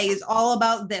fucking day is all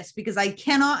about this, because I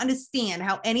cannot understand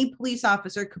how any police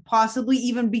officer could possibly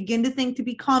even begin to think to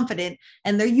be confident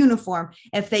in their uniform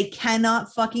if they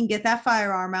cannot fucking get that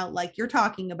firearm out like you're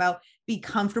talking about, be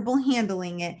comfortable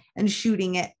handling it and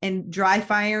shooting it. And dry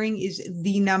firing is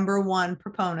the number one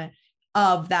proponent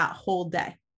of that whole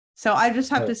day. So I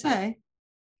just have to say,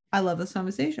 I love this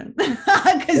conversation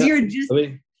because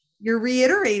you're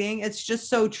reiterating. It's just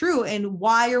so true. And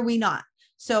why are we not?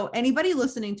 So anybody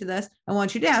listening to this, I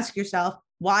want you to ask yourself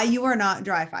why you are not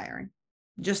dry firing.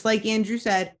 Just like Andrew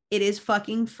said, it is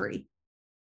fucking free.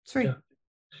 It's free. Yeah.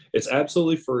 It's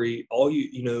absolutely free. All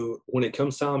you know, when it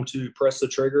comes time to press the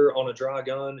trigger on a dry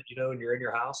gun, you know, and you're in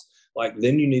your house, like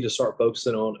then you need to start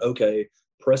focusing on, okay,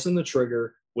 pressing the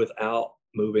trigger without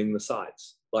moving the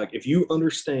sights. Like if you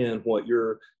understand what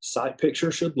your sight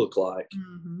picture should look like,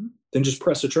 then just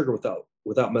press the trigger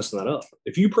without messing that up.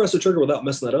 If you press the trigger without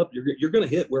messing that up, you're going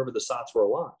to hit wherever the sights were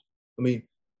aligned. I mean,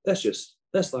 that's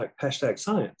like hashtag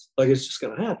science. Like it's just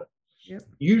going to happen. Yep.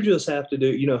 You just have to do,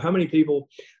 you know, how many people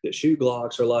that shoot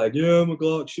Glocks are like, yeah, my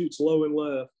Glock shoots low and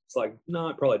left. It's like, no,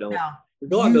 it probably don't. No. Your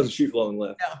Glock doesn't shoot low and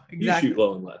left. No, exactly. You shoot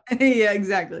low and left. Yeah,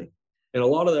 exactly. And a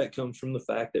lot of that comes from the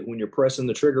fact that when you're pressing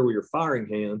the trigger with your firing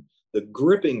hand, the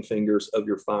gripping fingers of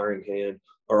your firing hand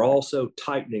are also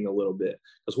tightening a little bit.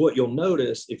 Because what you'll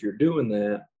notice if you're doing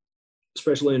that,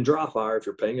 especially in dry fire, if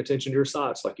you're paying attention to your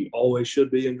sights like you always should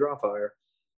be in dry fire,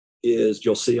 is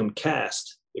you'll see them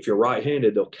cast. If you're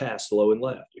right-handed, they'll cast low and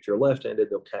left. If you're left-handed,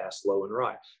 they'll cast low and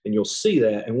right. And you'll see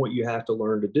that. And what you have to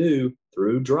learn to do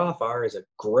through dry fire is a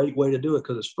great way to do it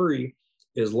because it's free,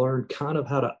 is learn kind of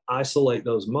how to isolate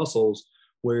those muscles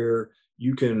where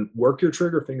you can work your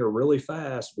trigger finger really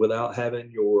fast without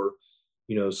having your,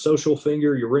 you know, social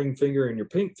finger, your ring finger, and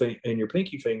your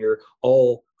pinky finger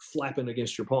all flapping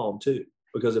against your palm too.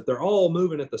 Because if they're all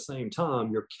moving at the same time,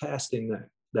 you're casting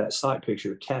that sight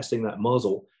picture, casting that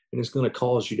muzzle, and it's going to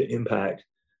cause you to impact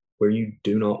where you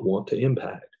do not want to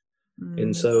impact.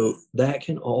 And so that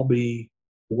can all be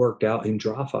worked out in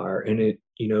dry fire. And it,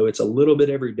 you know, it's a little bit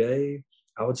every day.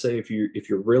 I would say if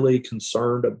you're really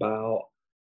concerned about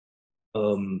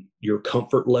your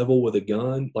comfort level with a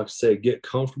gun, like I said, get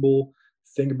comfortable,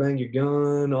 finger bang your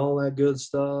gun, all that good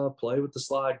stuff, play with the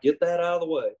slide, get that out of the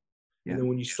way. Yeah. And then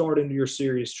when you start into your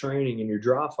serious training and your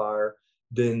dry fire,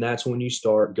 then that's when you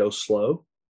start, go slow,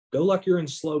 go like you're in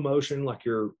slow motion, like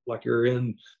you're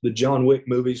in the John Wick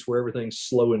movies where everything's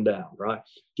slowing down, right?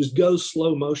 Just go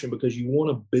slow motion because you want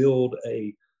to build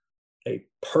a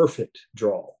perfect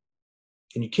draw.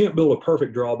 And you can't build a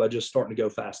perfect draw by just starting to go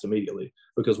fast immediately,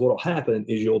 because what'll happen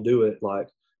is you'll do it like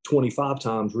 25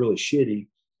 times really shitty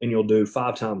and you'll do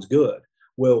 5 times good.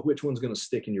 Well, which one's going to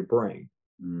stick in your brain?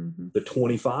 The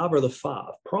 25 or the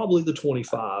 5? Probably the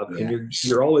 25. Yeah. And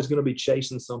you're always going to be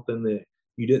chasing something that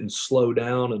you didn't slow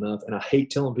down enough. And I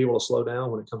hate telling people to slow down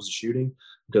when it comes to shooting,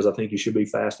 because I think you should be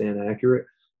fast and accurate.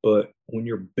 But when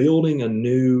you're building a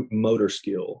new motor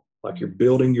skill, like you're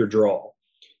building your draw,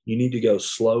 you need to go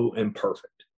slow and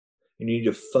perfect. You need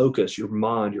to focus your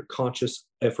mind, your conscious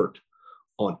effort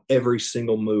on every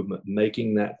single movement,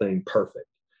 making that thing perfect.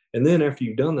 And then after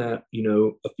you've done that,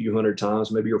 a few hundred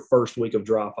times, maybe your first week of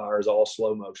dry fire is all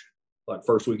slow motion. Like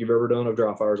first week you've ever done of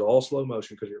dry fire is all slow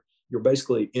motion, because you're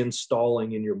basically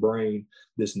installing in your brain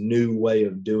this new way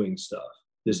of doing stuff,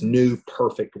 this new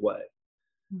perfect way.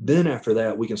 Then after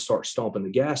that, we can start stomping the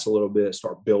gas a little bit,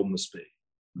 start building the speed.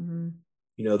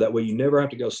 That way you never have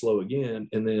to go slow again.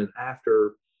 And then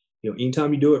after,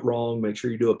 anytime you do it wrong, make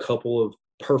sure you do a couple of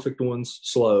perfect ones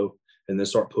slow, and then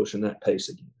start pushing that pace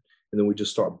again. And then we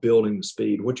just start building the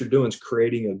speed. What you're doing is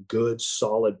creating a good,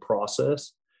 solid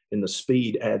process, and the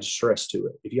speed adds stress to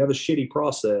it. If you have a shitty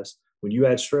process, when you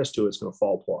add stress to it, it's going to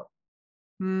fall apart.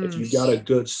 If you've got a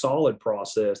good, solid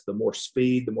process, the more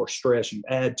speed, the more stress you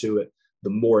add to it, the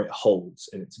more it holds,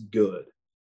 and it's good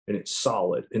and it's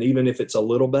solid. And even if it's a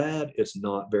little bad, it's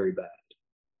not very bad.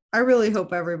 I really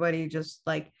hope everybody just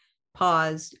like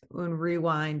paused and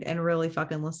rewind and really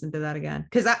fucking listen to that again.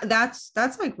 Cause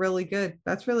that's like really good.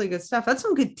 That's really good stuff. That's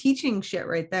some good teaching shit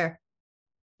right there.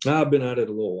 I've been at it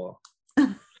a little while.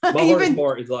 My hardest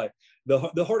part is like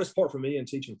the hardest part for me in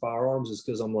teaching firearms is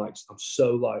because I'm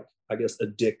so like, I guess,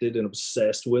 addicted and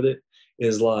obsessed with it,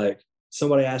 is like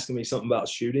somebody asking me something about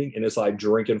shooting, and it's like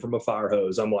drinking from a fire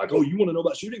hose. I'm like, oh, you want to know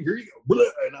about shooting? Here you go.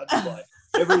 And I just like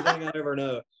everything I ever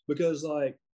know, because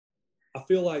like, I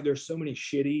feel like there's so many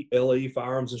shitty LE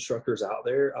firearms instructors out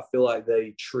there. I feel like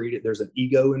they treat it, there's an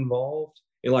ego involved.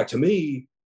 And like, to me,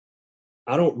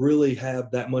 I don't really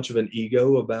have that much of an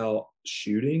ego about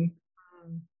shooting,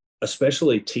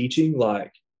 especially teaching.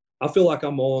 Like, I feel like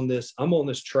I'm on this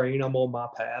train. I'm on my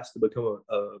path to become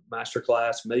a master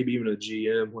class, maybe even a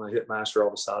GM. When I hit master,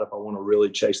 I'll decide if I want to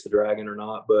really chase the dragon or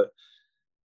not. But,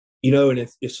 and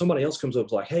if somebody else comes up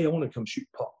with like, hey, I want to come shoot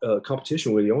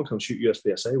competition with you, I want to come shoot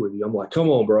USPSA with you, I'm like, come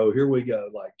on, bro, here we go.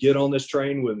 Like, get on this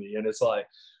train with me. And it's like,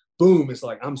 boom, it's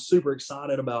like, I'm super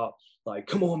excited about, like,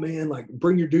 come on, man, like,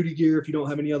 bring your duty gear. If you don't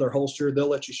have any other holster, they'll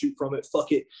let you shoot from it.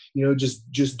 Fuck it.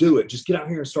 Just do it. Just get out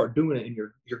here and start doing it. And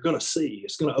you're going to see,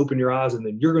 it's going to open your eyes, and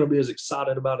then you're going to be as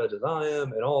excited about it as I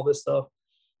am, and all this stuff.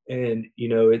 And,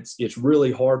 it's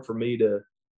really hard for me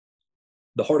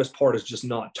the hardest part is just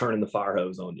not turning the fire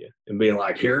hose on you and being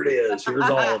like, here it is, here's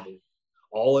all of it,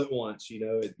 all at once.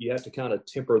 You have to kind of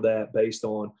temper that based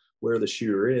on where the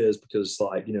shooter is, because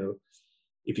like,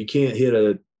 if you can't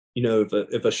hit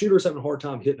if a shooter is having a hard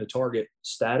time hitting a target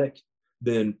static,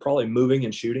 then probably moving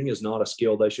and shooting is not a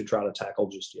skill they should try to tackle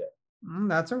just yet.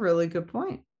 That's a really good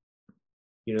point.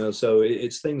 So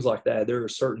it's things like that. There are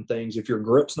certain things, if your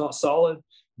grip's not solid,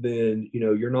 then,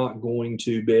 you're not going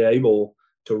to be able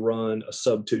to run a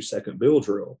sub 2 second bill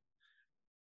drill.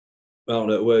 I don't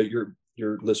know. Well,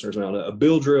 your listeners may not know. A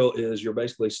bill drill is you're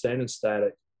basically standing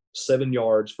static 7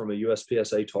 yards from a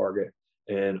USPSA target,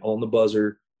 and on the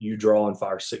buzzer, you draw and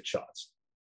fire 6 shots.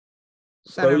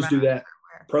 Pros do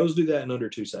that in under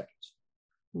 2 seconds.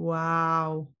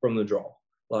 Wow. From the draw.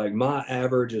 Like, my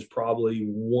average is probably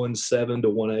 1.7 to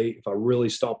 1.8. If I really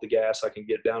stomp the gas, I can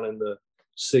get down in the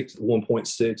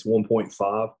 1.6,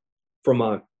 1.5 from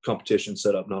my competition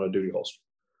setup, not a duty holster,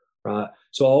 right?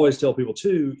 So I always tell people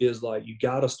too, is like, you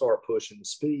got to start pushing the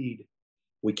speed.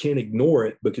 We can't ignore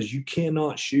it, because you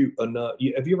cannot shoot enough.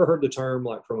 Have you ever heard the term,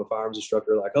 like, from a firearms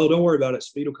instructor, like, oh, don't worry about it,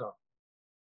 speed will come?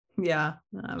 Yeah.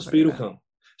 Speed will come.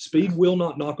 Speed will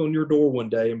not knock on your door one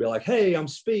day and be like, hey, I'm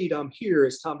Speed, I'm here,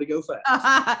 it's time to go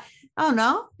fast. Oh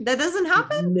no, that doesn't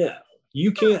happen? No.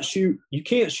 You can't shoot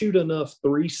enough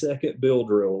 3-second bill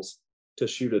drills to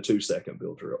shoot a 2-second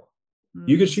bill drill.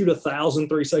 You can shoot 1,000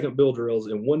 3-second bill drills,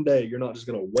 and one day you're not just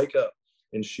going to wake up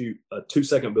and shoot a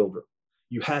 2-second bill drill.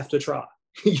 You have to try.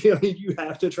 You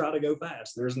have to try to go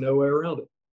fast. There's no way around it.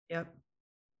 Yep.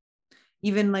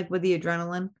 Even like with the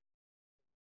adrenaline,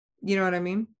 you know what I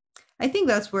mean? I think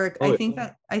that's where I think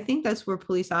that's where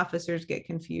police officers get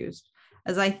confused,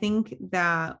 as I think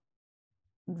that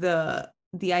the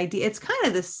idea, it's kind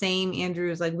of the same,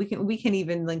 Andrew, is like, we can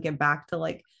even link it back to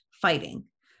like fighting,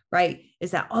 right?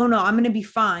 Is that, oh no, I'm going to be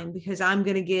fine because I'm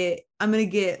going to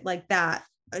get like that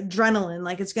adrenaline,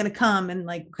 like it's going to come. And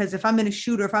like, because if I'm in a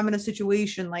shoot, or if I'm in a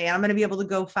situation, like, I'm going to be able to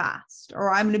go fast,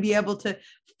 or I'm going to be able to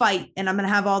fight, and I'm going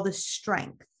to have all this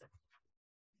strength.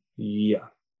 Yeah.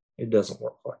 It doesn't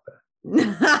work like that.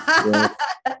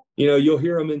 You'll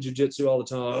hear them in jiu-jitsu all the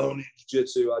time. I don't need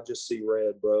jiu-jitsu, I just see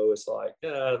red, bro. It's like,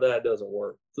 that doesn't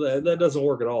work. That doesn't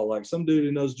work at all. Like, some dude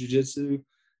who knows jiu-jitsu,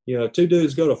 2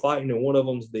 dudes go to fighting, and one of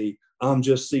them's the I'm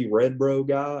just see red, bro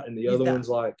guy, and the other one's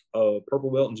like a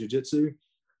purple belt in jiu-jitsu.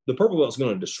 The purple belt's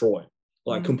going to destroy him,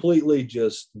 like completely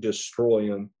just destroy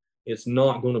him. It's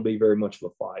not going to be very much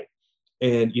of a fight.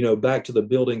 And, back to the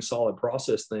building solid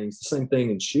process things, the same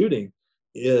thing in shooting.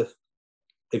 If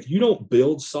you don't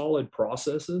build solid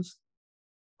processes,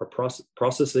 or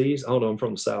processes. I don't know. I'm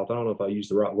from the South. I don't know if I use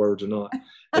the right words or not.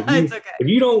 It's okay. If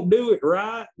you don't do it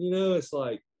right, it's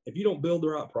like if you don't build the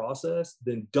right process,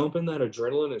 then dumping that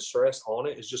adrenaline and stress on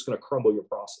it is just going to crumble your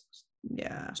process.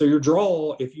 Yeah. So your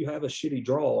draw, if you have a shitty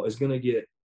draw, is going to get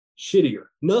shittier.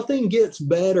 Nothing gets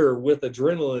better with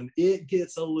adrenaline. It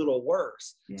gets a little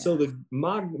worse. Yeah. So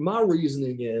my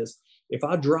reasoning is if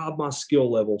I drive my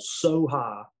skill level so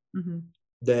high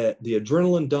that the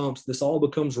adrenaline dumps, this all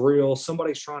becomes real.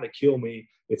 Somebody's trying to kill me.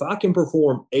 If I can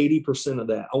perform 80% of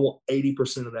that, I want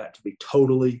 80% of that to be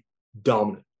totally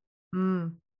dominant.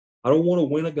 I don't want to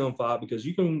win a gunfight because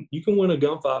you can win a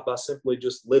gunfight by simply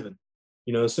just living,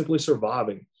 simply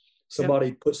surviving.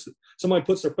 Somebody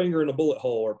puts their finger in a bullet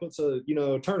hole or puts a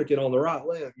tourniquet on the right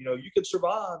limb. You could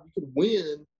survive, you could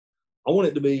win. I want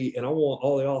it to be, and I want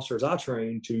all the officers I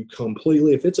train to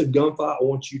completely, if it's a gunfight, I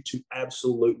want you to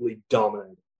absolutely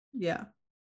dominate. Yeah.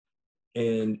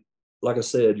 And like I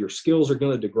said, your skills are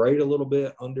going to degrade a little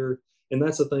bit and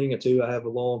that's the thing too. I have a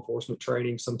law enforcement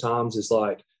training. Sometimes it's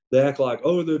like, they act like,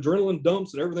 oh, the adrenaline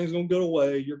dumps and everything's going to go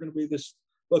away. You're going to be this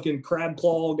fucking crab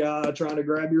claw guy trying to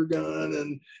grab your gun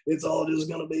and it's all just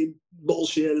going to be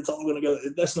bullshit. It's all going to go.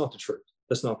 That's not the truth.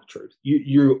 That's not the truth.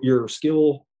 Your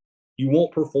skill, you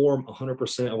won't perform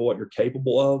 100% of what you're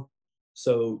capable of.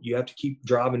 So you have to keep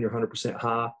driving your 100%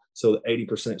 high so that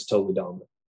 80% is totally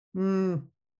dominant.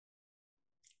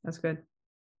 That's good.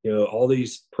 All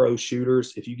these pro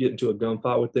shooters, if you get into a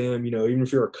gunfight with them, even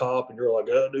if you're a cop and you're like,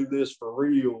 I do this for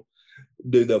real,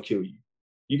 dude, they'll kill you.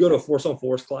 You go to a force on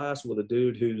force class with a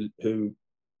dude who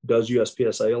does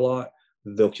USPSA a lot,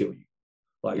 they'll kill you.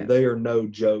 Like they are no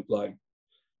joke. Like,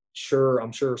 sure,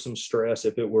 I'm sure some stress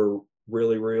if it were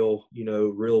really real,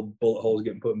 real bullet holes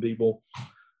getting put in people.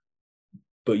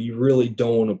 But you really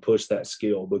don't want to push that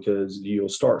skill because you'll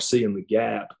start seeing the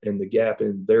gap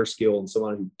in their skill and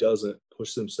somebody who doesn't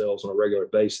push themselves on a regular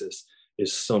basis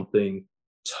is something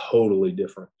totally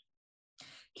different.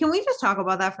 Can we just talk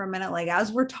about that for a minute? Like,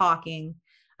 as we're talking,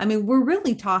 I mean, we're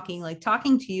really talking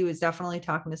to you is definitely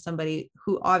talking to somebody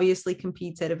who obviously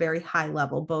competes at a very high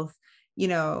level, both,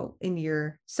 in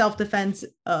your self-defense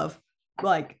of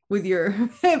like with your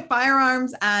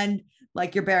firearms and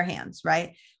like your bare hands,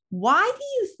 right? Why do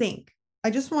you think, I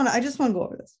just want to go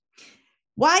over this.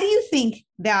 Why do you think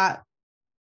that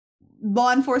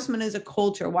law enforcement is a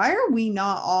culture? Why are we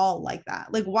not all like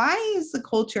that? Like, why is the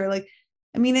culture like,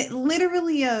 I mean, it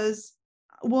literally is,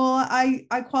 well, I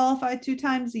qualify 2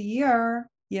 times a year,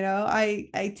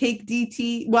 I take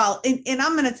DT. Well, and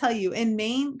I'm going to tell you in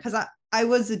Maine, because I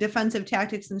was a defensive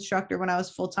tactics instructor when I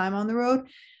was full-time on the road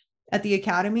at the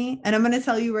academy. And I'm going to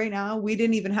tell you right now, we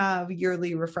didn't even have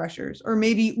yearly refreshers, or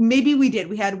maybe we did.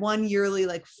 We had one yearly,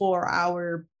 like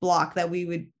 4-hour block that we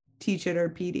would teach at our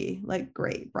PD. Like,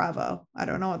 great, bravo. I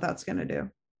don't know what that's going to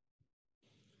do.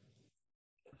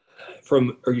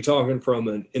 Are you talking from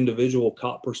an individual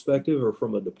cop perspective or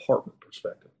from a department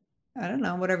perspective? I don't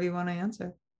know, whatever you want to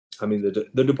answer. I mean,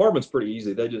 the department's pretty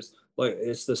easy. They just like,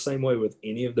 it's the same way with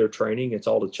any of their training. It's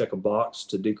all to check a box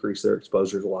to decrease their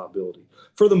exposure to liability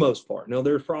for the most part. Now,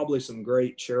 there's probably some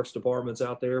great sheriff's departments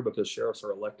out there because sheriffs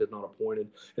are elected, not appointed.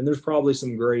 And there's probably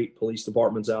some great police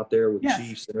departments out there with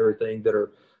chiefs and everything that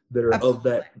are of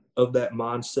that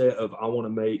mindset of, I want to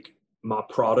make my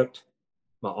product,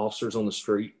 my officers on the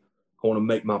street, I want to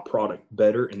make my product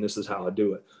better, and this is how I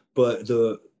do it. But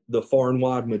the far and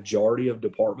wide majority of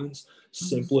departments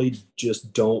simply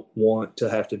just don't want to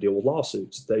have to deal with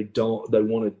lawsuits. They want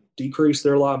to decrease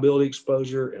their liability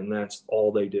exposure, and that's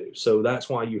all they do. So that's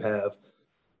why you have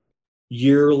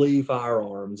yearly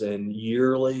firearms and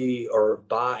yearly or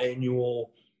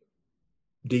biannual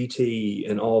DT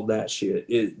and all of that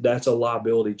shit. That's a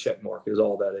liability check mark is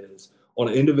all that is. On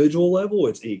an individual level,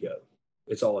 it's ego.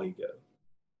 It's all ego.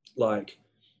 Like,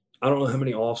 I don't know how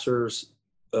many officers,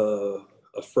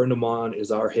 a friend of mine is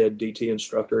our head DT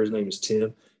instructor. His name is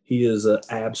Tim. He is an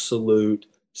absolute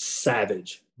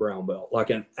savage brown belt, like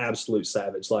an absolute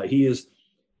savage. Like he is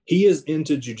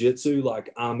into jiu-jitsu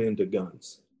like I'm into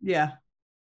guns. Yeah.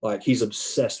 Like he's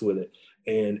obsessed with it.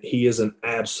 And he is an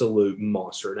absolute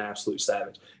monster, an absolute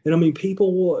savage. And I mean,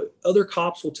 other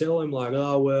cops will tell him like,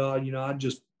 oh, well, I'd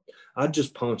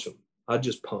just punch him. I'd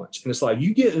just punch. And it's like,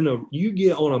 you get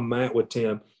on a mat with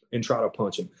Tim and try to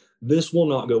punch him. This will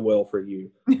not go well for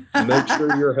you. Make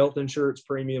sure your health insurance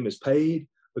premium is paid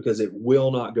because it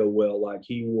will not go well. Like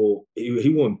he will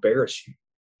embarrass you.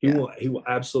 He will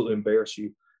absolutely embarrass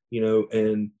you,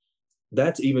 and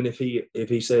that's even if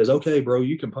he says, okay, bro,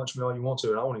 you can punch me all you want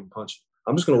to, and I won't even punch you.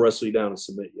 I'm just going to wrestle you down and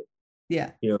submit you.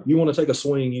 Yeah. You want to take a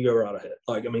swing, you go right ahead.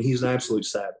 Like, I mean, he's an absolute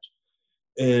savage.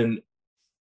 And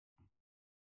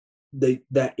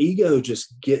that ego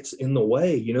just gets in the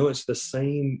way. It's the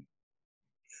same.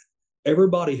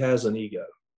 Everybody has an ego.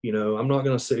 I'm not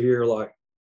going to sit here like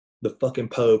the fucking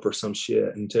Pope or some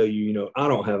shit and tell you, I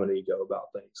don't have an ego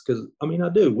about things. Because, I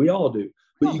do. We all do.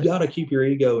 But you got to keep your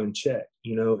ego in check,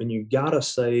 and you got to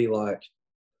say, like,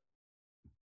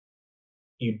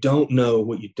 you don't know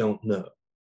what you don't know.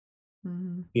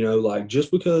 Mm-hmm. Like,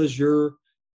 just because you're,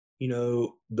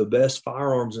 the best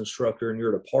firearms instructor in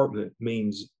your department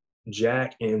means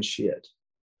jack and shit.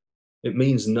 It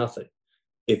means nothing.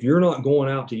 If you're not going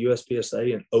out to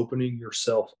USPSA and opening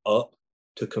yourself up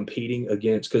to competing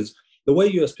against, because the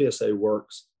way USPSA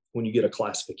works, when you get a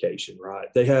classification, right,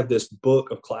 they have this book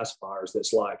of classifiers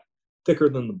that's like thicker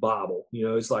than the Bible.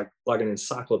 It's like an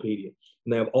encyclopedia,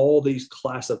 and they have all these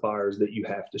classifiers that you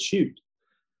have to shoot.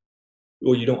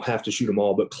 Well, you don't have to shoot them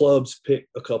all, but clubs pick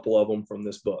a couple of them from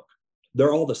this book.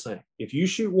 They're all the same. If you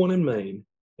shoot one in Maine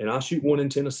and I shoot one in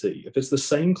Tennessee, if it's the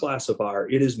same classifier,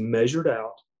 it is measured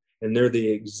out and they're the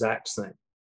exact same.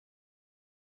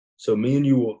 So me and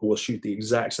you will shoot the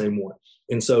exact same one.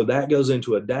 And so that goes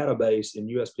into a database in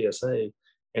USPSA,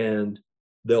 and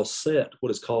they'll set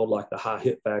what is called like the high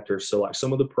hit factor. So like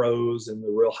some of the pros and the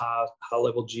real high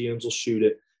level GMs will shoot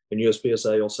it, and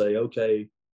USPSA will say, okay,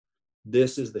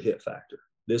 this is the hit factor.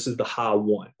 This is the high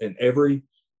one. And every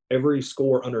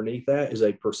score underneath that is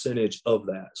a percentage of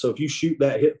that. So if you shoot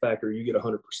that hit factor, you get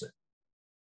 100%.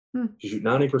 If you shoot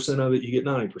 90% of it, you get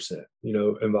 90%,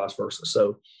 and vice versa.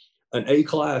 So an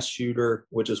A-class shooter,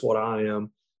 which is what I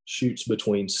am, shoots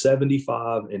between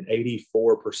 75 and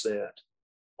 84%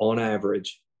 on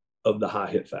average of the high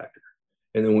hit factor.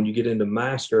 And then when you get into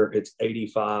master, it's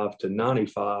 85 to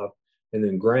 95, and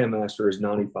then grandmaster is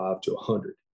 95 to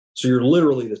 100. So you're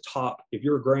literally the top. If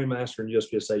you're a grandmaster in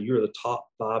USPSA, you're the top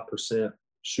 5%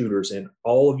 shooters in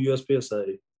all of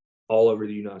USPSA, all over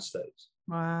the United States.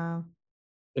 Wow.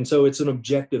 And so it's an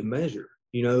objective measure.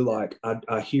 Like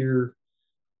I hear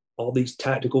all these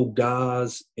tactical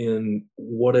guys in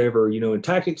whatever, and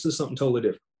tactics is something totally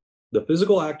different. The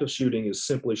physical act of shooting is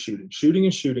simply shooting. Shooting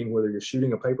is shooting, whether you're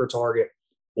shooting a paper target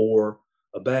or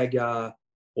a bad guy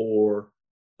or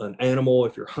an animal.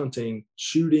 If you're hunting,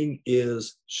 shooting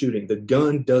is shooting. The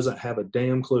gun doesn't have a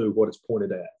damn clue what it's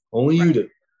pointed at. Only you do.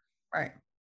 Right.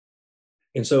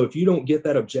 And so if you don't get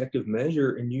that objective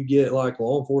measure, and you get like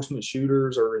law enforcement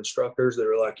shooters or instructors that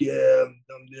are like, yeah,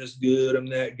 I'm this good, I'm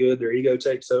that good, their ego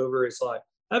takes over. It's like,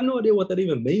 I have no idea what that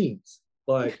even means.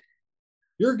 Like,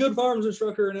 you're a good firearms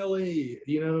instructor in LE.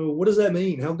 What does that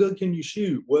mean? How good can you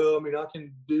shoot? Well, I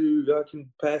can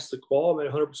pass the qual,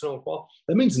 100% on qual.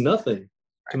 That means nothing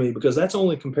to me, because that's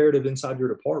only comparative inside your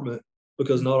department,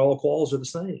 because not all quals are the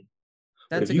same.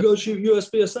 But if you go shoot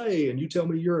USPSA and you tell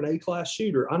me you're an A-class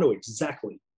shooter, I know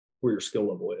exactly where your skill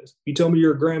level is. You tell me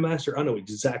you're a grandmaster, I know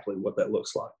exactly what that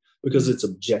looks like, because it's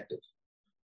objective.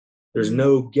 There's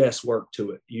no guesswork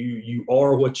to it. You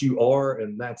are what you are,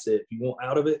 and that's it. If you want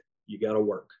out of it, you got to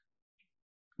work.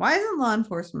 Why isn't law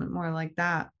enforcement more like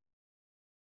that?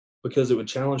 Because it would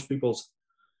challenge people's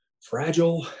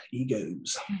fragile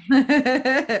egos.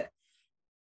 What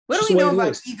do we know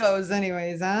about egos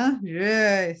anyways, huh?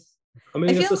 Yes.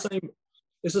 It's the same.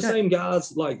 It's the same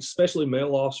guys, like especially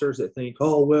male officers, that think,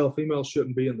 oh well, females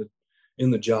shouldn't be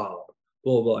in the job,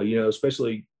 blah blah.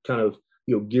 Especially kind of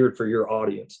geared for your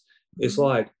audience. It's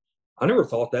like, I never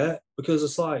thought that, because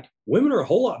it's like, women are a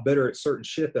whole lot better at certain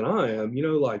shit than I am.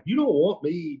 Like, you don't want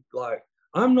me, like,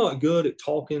 I'm not good at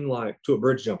talking like to a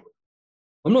bridge jumper.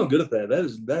 I'm not good at that.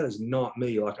 That is not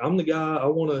me. Like, I'm the guy, I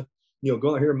want to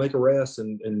go out here and make arrests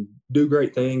and do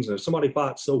great things. And if somebody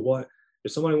fights, so what?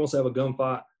 If somebody wants to have a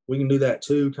gunfight, we can do that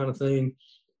too, kind of thing.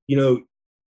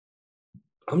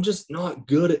 I'm just not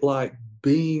good at like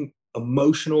being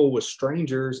emotional with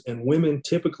strangers, and women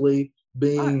typically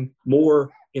being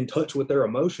more in touch with their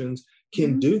emotions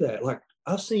can do that. Like,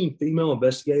 I've seen female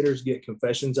investigators get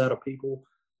confessions out of people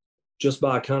just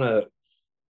by kind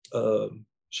of,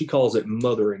 she calls it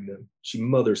mothering them. She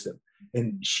mothers them.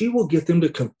 And she will get them to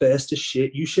confess to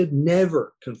shit you should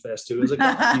never confess to as a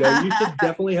cop. You should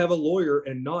definitely have a lawyer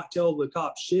and not tell the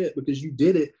cop shit because you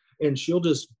did it, and she'll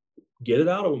just get it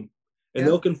out of them. And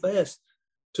they'll confess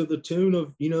to the tune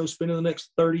of, spending the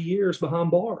next 30 years behind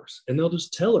bars. And they'll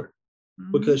just tell her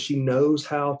because she knows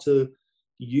how to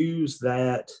use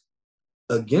that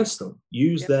against them.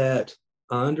 Use that,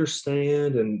 I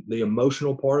understand, and the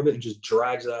emotional part of it, and just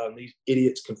drags out. And these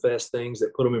idiots confess things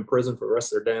that put them in prison for the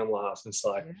rest of their damn lives. And it's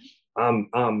like,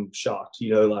 I'm shocked.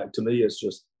 Like, to me, it's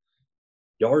just,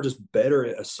 y'all are just better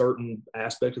at a certain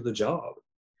aspect of the job.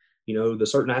 The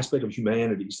certain aspect of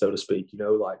humanity, so to speak.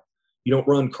 Like, You don't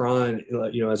run crying,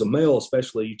 as a male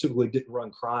especially, you typically didn't run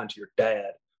crying to your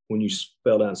dad when you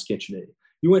fell down and skinned your knee.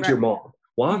 You went to your mom.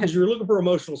 Why? Because you're looking for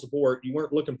emotional support. You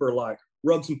weren't looking for like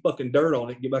rub some fucking dirt on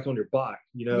it and get back on your bike.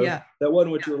 That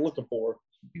wasn't what you were looking for.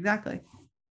 Exactly.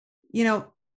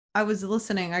 I was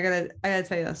listening. I gotta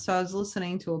tell you this. So I was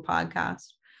listening to a podcast,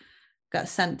 got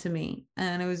sent to me,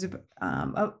 and it was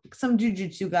some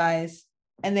jujitsu guys,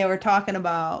 and they were talking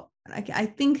about. I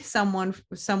think some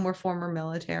were former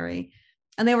military,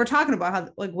 and they were talking about how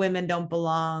like women don't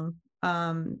belong.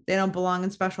 They don't belong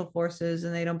in special forces,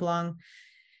 and they don't belong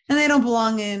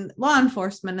in law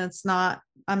enforcement.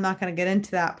 I'm not going to get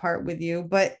into that part with you,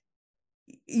 but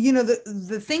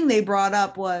the thing they brought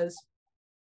up was,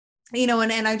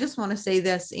 and I just want to say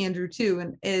this, Andrew, too,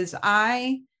 and is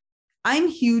I'm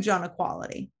huge on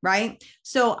equality, right?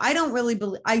 So I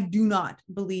do not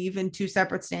believe in two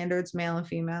separate standards, male and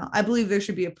female. I believe there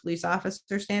should be a police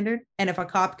officer standard. And if a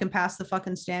cop can pass the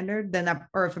fucking standard,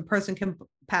 or if a person can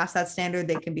pass that standard,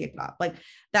 they can be a cop. Like,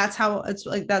 that's how it's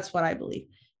like, that's what I believe.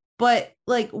 But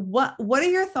like, what are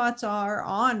your thoughts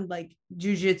on like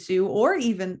jujitsu, or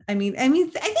even, I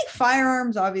think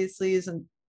firearms obviously isn't,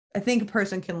 I think a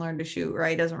person can learn to shoot,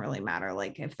 right? It doesn't really matter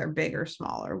like if they're big or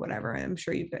small or whatever. I'm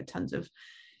sure you've got tons of,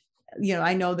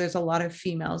 I know there's a lot of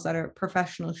females that are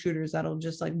professional shooters that'll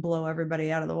just like blow everybody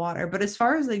out of the water. But as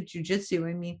far as like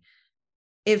jujitsu,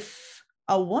 if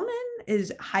a woman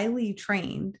is highly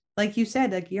trained, like you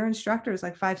said, like your instructor is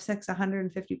like 5'6",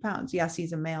 150 pounds. Yes,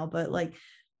 he's a male, but like,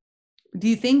 do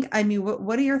you think,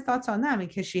 what are your thoughts on that?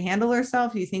 Can she handle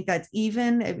herself? Do you think that's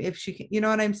even if she can, you know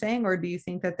what I'm saying? Or do you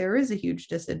think that there is a huge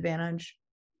disadvantage?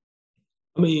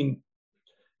 It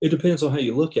depends on how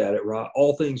you look at it, right?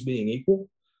 All things being equal,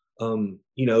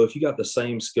 if you got the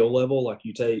same skill level, like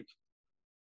you take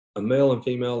a male and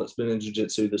female that's been in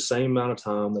jiu-jitsu the same amount of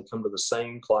time, they come to the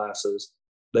same classes,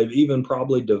 they've even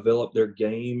probably developed their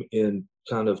game in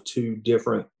kind of two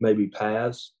different maybe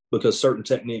paths, because certain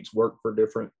techniques work for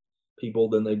different people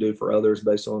than they do for others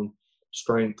based on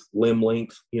strength, limb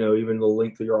length, even the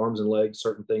length of your arms and legs.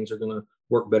 Certain things are going to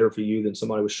work better for you than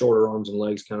somebody with shorter arms and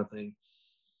legs, kind of thing.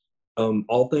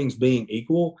 All things being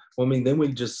equal, then we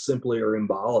just simply are in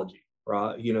biology,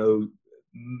 right?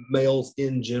 Males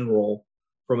in general,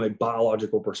 from a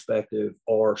biological perspective,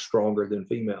 are stronger than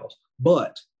females.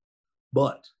 But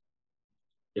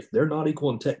if they're not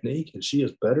equal in technique and she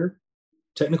is better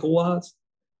technical wise,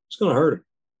 it's going to hurt him.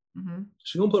 Mm-hmm.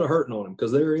 She's going to put a hurting on him,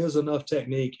 because there is enough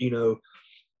technique,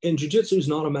 and jiu-jitsu is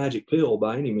not a magic pill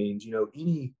by any means.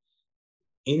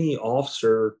 Any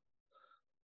officer,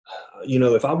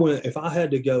 if I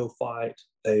had to go fight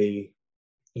a,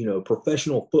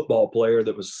 professional football player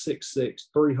that was 6'6",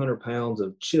 300 pounds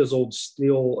of chiseled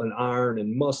steel and iron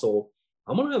and muscle,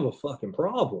 I'm going to have a fucking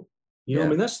problem.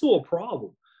 That's still a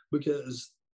problem,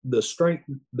 because the strength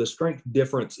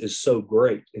difference is so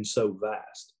great and so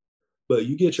vast. But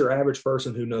you get your average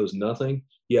person who knows nothing,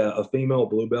 a female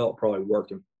blue belt probably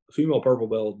working. A female purple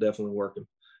belt definitely working.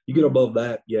 You get above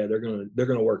that, they're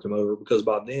gonna work them over, because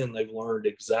by then they've learned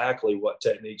exactly what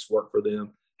techniques work for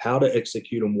them, how to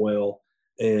execute them well,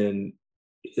 and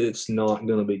it's not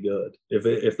gonna be good.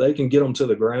 If they can get them to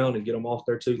the ground and get them off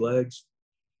their two legs,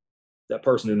 that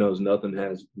person who knows nothing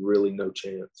has really no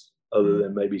chance, other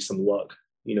than maybe some luck,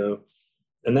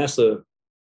 And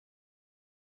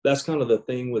that's kind of the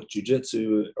thing with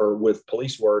jiu-jitsu or with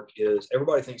police work, is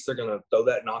everybody thinks they're going to throw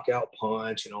that knockout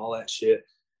punch and all that shit.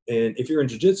 And if you're in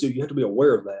jiu-jitsu, you have to be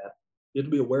aware of that. You have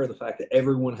to be aware of the fact that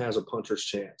everyone has a puncher's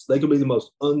chance. They could be the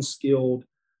most unskilled,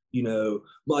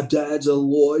 my dad's a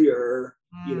lawyer,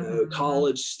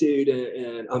 college student,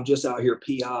 and I'm just out here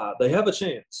PI. They have a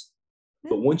chance.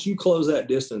 But once you close that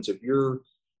distance, if you're,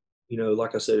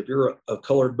 like I said, if you're a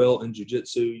colored belt in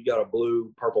jiu-jitsu, you got a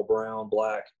blue, purple, brown,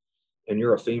 black, and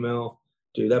you're a female,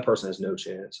 dude, that person has no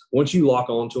chance. Once you lock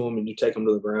onto them and you take them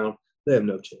to the ground, they have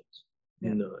no chance.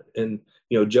 Yeah. None. And,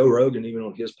 Joe Rogan, even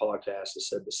on his podcast, has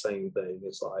said the same thing.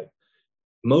 It's like,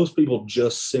 most people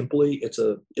just simply, it's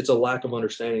a lack of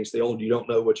understanding. It's the old, you don't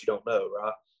know what you don't know,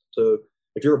 right? So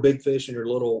if you're a big fish in your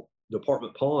little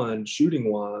department pond,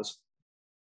 shooting wise,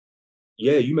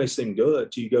 you may seem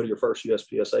good till you go to your first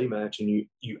USPSA match and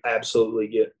you absolutely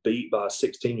get beat by a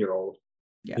 16-year-old.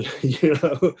 Yeah.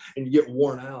 And you get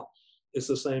worn out. It's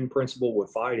the same principle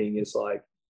with fighting. It's like,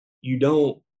 you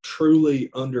don't truly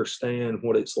understand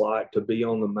what it's like to be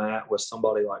on the mat with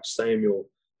somebody like Samuel,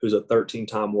 who's a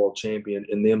 13-time world champion,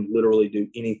 and them literally do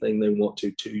anything they want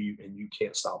to you, and you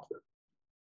can't stop them.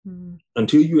 Mm-hmm.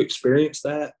 Until you experience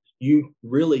that, you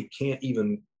really can't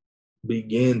even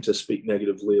begin to speak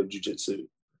negatively of jiu-jitsu.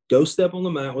 Go step on the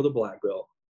mat with a black belt.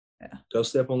 Yeah. Go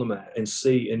step on the mat and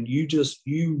see. And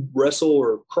you wrestle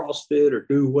or CrossFit or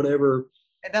do whatever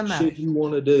shit you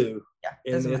want to do.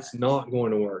 Yeah, and it's not going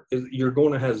to work. You're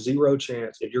going to have zero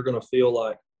chance, and you're going to feel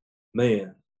like,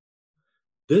 man,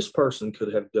 this person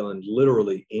could have done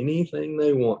literally anything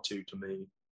they want to me,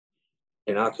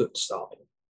 and I couldn't stop them.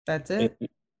 That's it. And,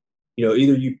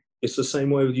 it's the same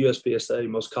way with USPSA.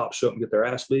 Most cops show up and get their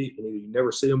ass beat, and either you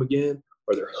never see them again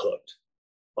or they're hooked,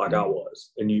 like I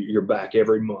was. And you're back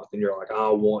every month, and you're like, I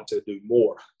want to do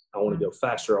more. I want to go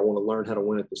faster. I want to learn how to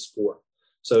win at this sport.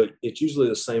 So it's usually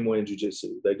the same way in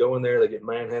jiu-jitsu. They go in there, they get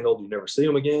manhandled, you never see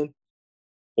them again,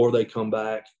 or they come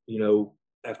back,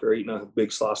 after eating a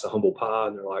big slice of humble pie,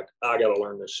 and they're like, I got to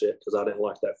learn this shit because I didn't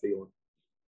like that feeling.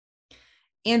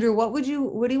 Andrew,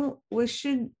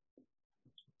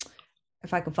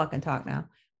 if I could fucking talk now,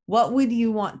 what would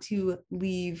you want to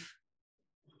leave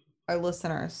our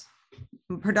listeners,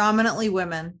 predominantly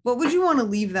women? What would you want to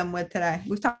leave them with today?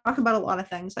 We've talked about a lot of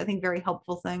things, I think very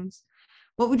helpful things.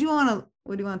 What do you want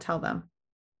to tell them?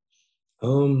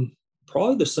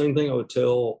 Probably the same thing I would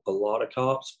tell a lot of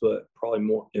cops, but probably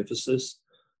more emphasis,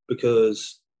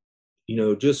 because,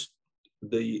 just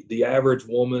the average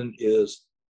woman is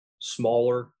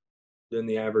smaller than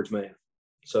the average man.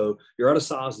 So you're at a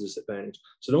size disadvantage.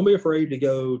 So don't be afraid to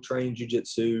go train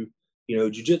jiu-jitsu.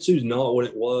 Jiu-jitsu is not what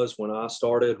it was when I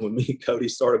started, when me and Cody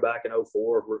started back in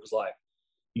 2004, where it was like,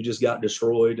 you just got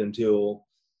destroyed until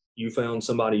you found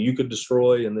somebody you could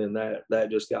destroy, and then that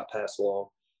just got passed along.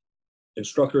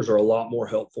 Instructors are a lot more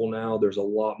helpful now. There's a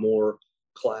lot more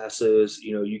classes.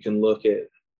 You can look at,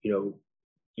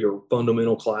 your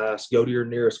fundamental class, go to your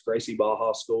nearest Gracie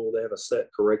Baja school. They have a set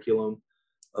curriculum.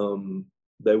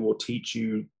 They will teach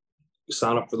you,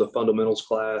 sign up for the fundamentals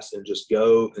class and just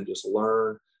go and just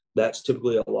learn. That's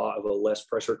typically a lot of a less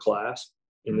pressure class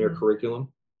in their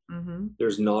curriculum. Mm-hmm.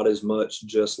 There's not as much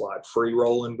just like free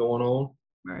rolling going on.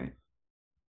 Right.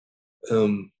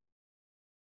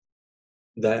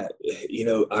 That,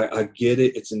 I get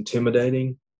it. It's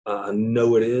intimidating. I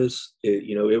know it is.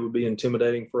 It would be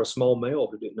intimidating for a small male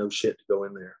who didn't know shit to go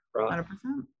in there, right? 100%.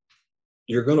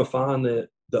 You're going to find that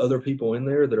the other people in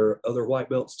there that are other white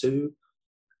belts too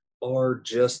are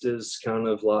just as kind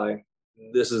of like,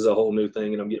 this is a whole new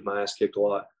thing and I'm getting my ass kicked a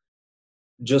lot,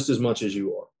 just as much as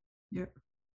you are.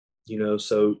 Yeah.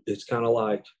 So it's kind of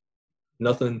like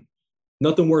nothing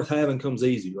worth having comes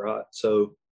easy, right?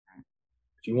 So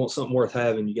if you want something worth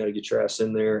having, you got to get your ass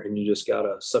in there, and you just got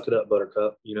to suck it up,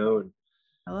 buttercup, and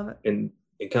I love it. And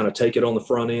kind of take it on the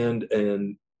front end.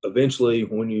 And eventually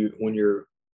when you've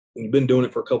been doing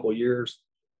it for a couple of years,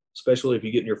 especially if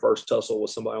you get in your first tussle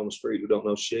with somebody on the street who don't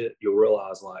know shit, you'll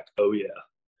realize like, oh yeah,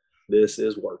 this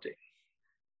is working.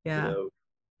 Yeah.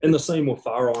 And the same with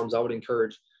firearms. I would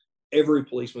encourage every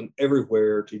policeman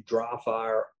everywhere to dry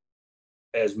fire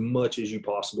as much as you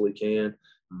possibly can.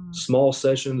 Small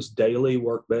sessions daily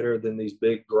work better than these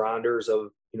big grinders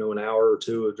of, an hour or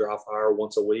two of dry fire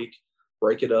once a week.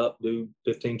 Break it up, do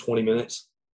 15, 20 minutes.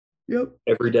 Yep.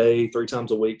 Every day, 3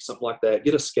 times a week, something like that.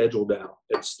 Get a schedule down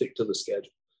and stick to the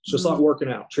schedule. It's just like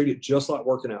working out. Treat it just like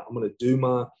working out. I'm going to do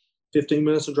my 15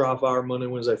 minutes of dry fire Monday,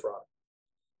 Wednesday, Friday,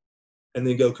 and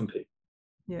then go compete.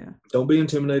 Yeah. Don't be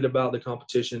intimidated about the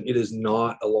competition. It is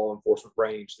not a law enforcement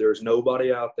range. There's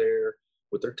nobody out there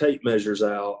with their tape measures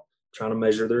out trying to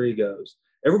measure their egos.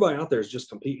 Everybody out there is just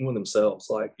competing with themselves.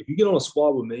 Like, if you get on a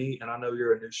squad with me and I know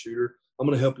you're a new shooter, I'm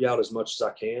going to help you out as much as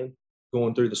I can,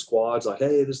 going through the squads. Like,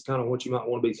 hey, this is kind of what you might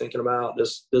want to be thinking about.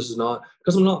 This is not,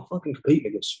 because I'm not fucking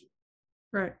competing against you.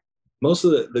 Right. Most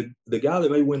of the guy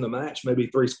that may win the match may be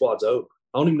 3 squads over.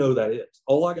 I don't even know who that is.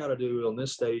 All I got to do on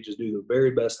this stage is do the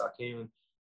very best I can,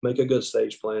 make a good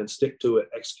stage plan, stick to it,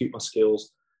 execute my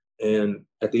skills. And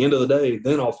at the end of the day,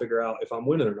 then I'll figure out if I'm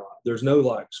winning or not. There's no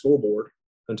like scoreboard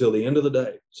until the end of the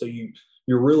day. So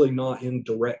you're really not in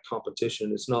direct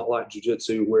competition. It's not like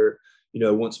jiu-jitsu where,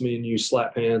 once me and you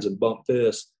slap hands and bump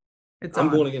fists, I'm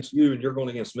going against you and you're going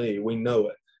against me. We know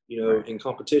it. Right. In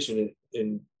competition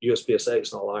in USPSA,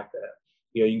 it's not like that.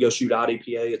 You can go shoot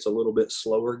IDPA. It's a little bit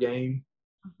slower game.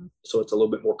 So it's a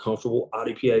little bit more comfortable.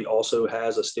 IDPA also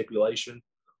has a stipulation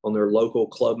on their local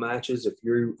club matches. If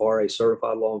you are a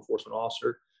certified law enforcement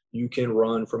officer, you can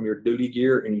run from your duty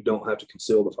gear and you don't have to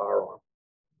conceal the firearm.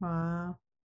 Wow.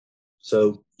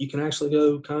 So you can actually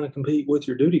go kind of compete with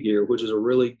your duty gear, which is a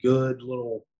really good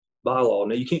little bylaw.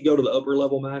 Now, you can't go to the upper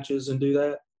level matches and do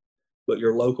that, but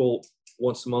your local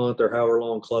once a month or however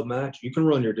long club match, you can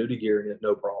run your duty gear in it,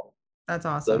 no problem. That's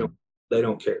awesome. They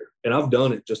don't care. And I've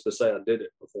done it just to say I did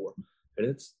it before. And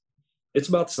it's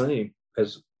about the same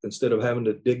as, instead of having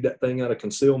to dig that thing out of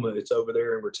concealment, it's over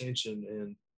there in retention,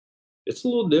 and it's a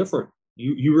little different.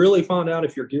 You really find out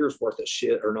if your gear's worth a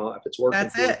shit or not, if it's working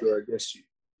for you or against you.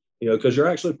 You know, because you're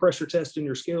actually pressure testing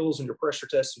your skills and you're pressure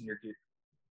testing your gear.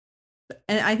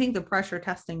 And I think the pressure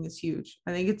testing is huge.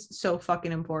 I think it's so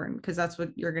fucking important because that's what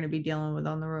you're going to be dealing with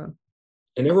on the road.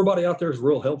 And everybody out there is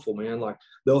real helpful, man. Like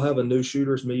they'll have a new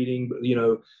shooters meeting, but you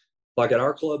know, like at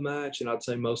our club match, and I'd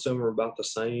say most of them are about the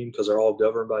same because they're all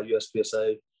governed by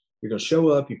USPSA. You're going to show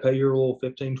up, you pay your little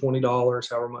 $15, $20,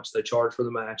 however much they charge for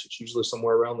the match. It's usually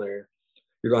somewhere around there.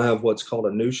 You're going to have what's called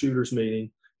a new shooters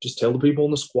meeting. Just tell the people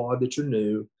in the squad that you're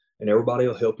new, and everybody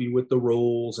will help you with the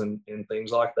rules and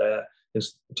things like that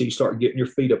until you start getting your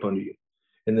feet up under you.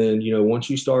 And then, you know, once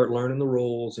you start learning the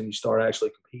rules and you start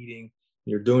actually competing,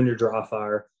 you're doing your dry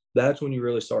fire, that's when you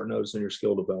really start noticing your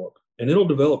skill develop. And it'll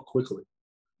develop quickly.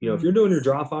 You know, if you're doing your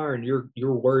dry fire and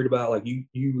you're worried about, like,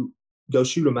 you go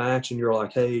shoot a match and you're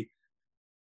like, hey,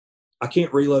 I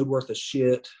can't reload worth a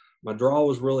shit. My draw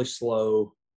was really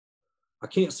slow. I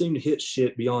can't seem to hit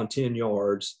shit beyond 10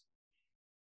 yards.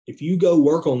 If you go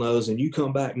work on those and you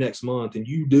come back next month and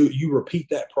you repeat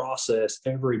that process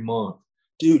every month,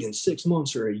 dude, in 6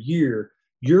 months or a year,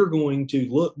 you're going to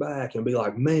look back and be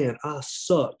like, man, I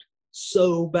sucked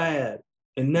so bad.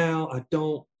 And now I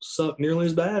don't suck nearly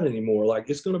as bad anymore. Like,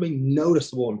 it's going to be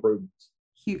noticeable improvements.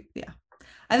 Yeah.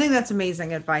 I think that's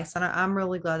amazing advice. And I'm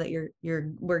really glad that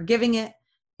we're giving it.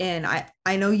 And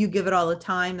I know you give it all the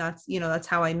time. That's, you know, that's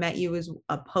how I met you, as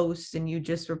a post, and you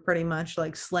just were pretty much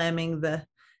like slamming the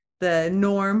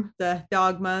norm, the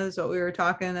dogma is what we were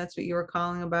talking. That's what you were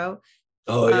calling about.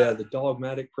 Oh yeah. The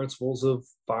dogmatic principles of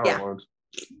firearms.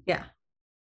 Yeah.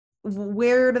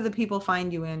 Where do the people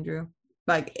find you, Andrew?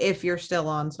 Like, if you're still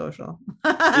on social.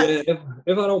 Yeah,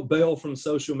 if I don't bail from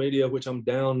social media, which I'm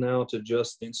down now to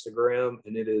just Instagram,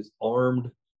 and it is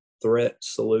Armed Threat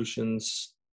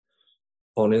Solutions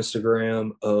on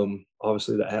Instagram.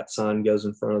 Obviously the @ goes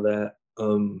in front of that.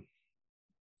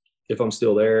 If I'm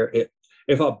still there,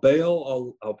 if I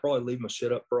bail, I'll probably leave my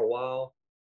shit up for a while,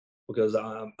 because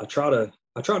I try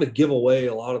to give away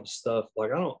a lot of the stuff.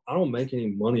 Like, I don't make any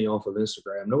money off of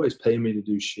Instagram. Nobody's paying me to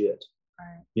do shit.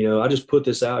 Right. You know, I just put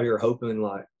this out here hoping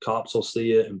like cops will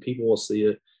see it and people will see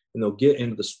it, and they'll get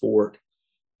into the sport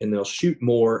and they'll shoot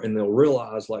more, and they'll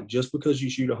realize, like, just because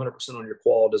you shoot 100% on your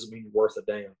qual doesn't mean you're worth a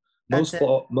damn. Most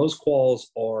quals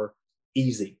are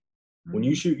easy. Mm-hmm. When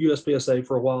you shoot USPSA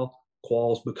for a while,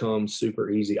 quals become super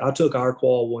easy. I took our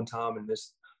qual one time, and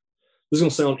this is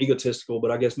going to sound egotistical, but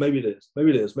I guess maybe it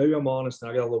is. Maybe I'm honest and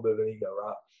I got a little bit of an ego,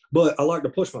 right? But I like to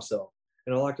push myself,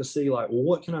 and I like to see, like, well,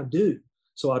 what can I do?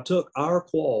 So I took our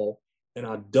qual and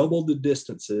I doubled the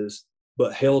distances,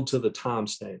 but held to the time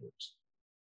standards.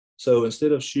 So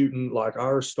instead of shooting, like,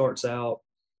 ours starts out,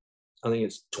 I think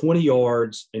it's 20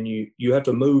 yards, and you have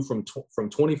to move from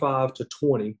 25 to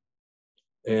 20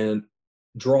 and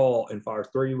draw and fire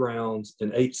 3 rounds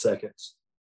in 8 seconds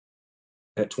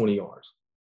at 20 yards.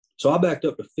 So I backed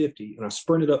up to 50 and I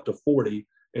sprinted up to 40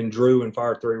 and drew and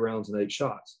fired 3 rounds and 8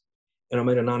 shots. And I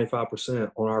made a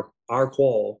 95% on our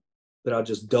qual that I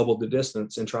just doubled the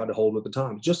distance and tried to hold with the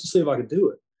time just to see if I could do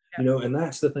it. Yeah. You know, and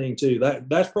that's the thing too.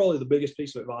 That's probably the biggest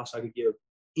piece of advice I could give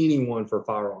anyone for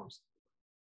firearms.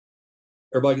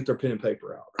 Everybody get their pen and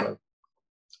paper out. Right?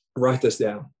 Write this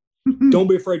down. Don't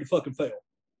be afraid to fucking fail.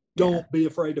 Don't be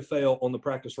afraid to fail on the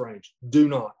practice range. Do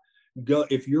not go.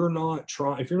 If you're not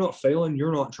failing,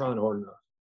 you're not trying hard enough.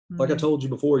 Mm-hmm. Like I told you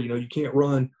before, you know, you can't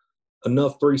run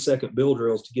enough 3-second bill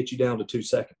drills to get you down to 2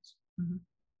 seconds. Mm-hmm.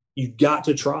 You've got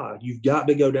to try. You've got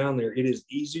to go down there. It is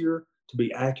easier to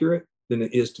be accurate than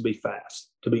it is to be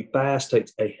fast. To be fast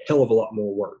takes a hell of a lot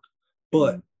more work,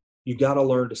 but you got to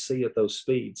learn to see at those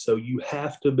speeds. So you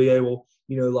have to be able,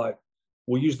 you know, like,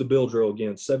 we'll use the bill drill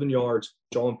again, 7 yards,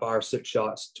 draw and fire 6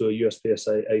 shots to a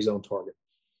USPSA A-zone target.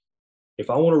 If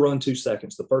I want to run 2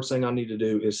 seconds, the first thing I need to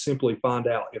do is simply find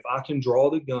out if I can draw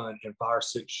the gun and fire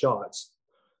 6 shots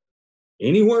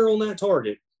anywhere on that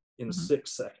target in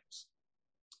 6 seconds.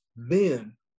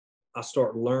 Then I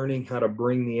start learning how to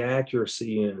bring the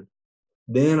accuracy in.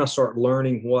 Then I start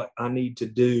learning what I need to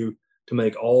do to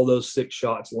make all those 6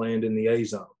 shots land in the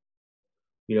A-zone.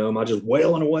 You know, am I just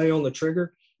wailing away on the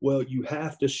trigger? Well, you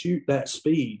have to shoot that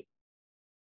speed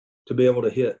to be able to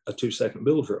hit a 2-second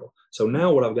bill drill. So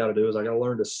now what I've got to do is I got to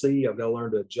learn to see. I've got to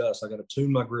learn to adjust. I got to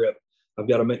tune my grip. I've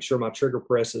got to make sure my trigger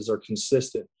presses are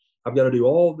consistent. I've got to do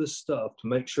all this stuff to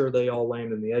make sure they all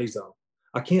land in the A-zone.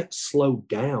 I can't slow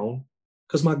down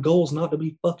because my goal is not to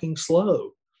be fucking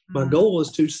slow. My goal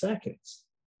is 2 seconds.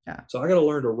 Yeah. So I got to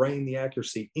learn to rein the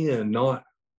accuracy in, not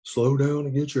slow down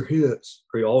and get your hits,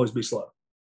 or you'll always be slow.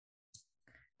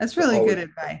 That's really good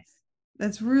advice.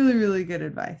 That's really, really good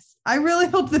advice. I really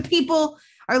hope the people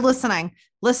are listening.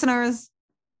 Listeners,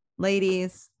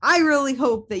 ladies, I really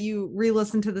hope that you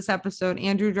re-listen to this episode.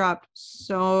 Andrew dropped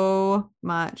so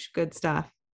much good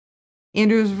stuff.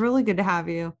 Andrew, it was really good to have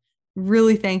you.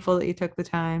 Really thankful that you took the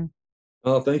time.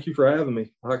 Oh, thank you for having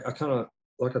me. I kind of,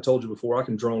 like I told you before, I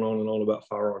can drone on and on about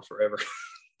firearms forever.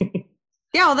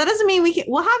 Yeah, well, that doesn't mean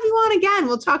we'll have you on again.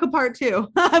 We'll talk a part two.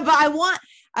 But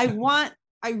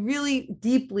I really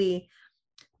deeply,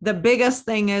 the biggest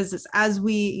thing is as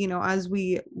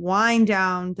we wind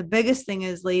down, the biggest thing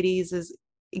is, ladies, is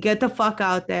get the fuck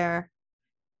out there,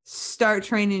 start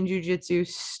training jujitsu,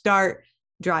 start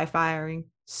dry firing,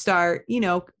 start,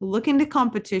 look into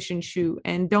competition, shoot,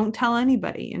 and don't tell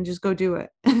anybody and just go do it.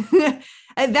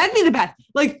 And that'd be the best.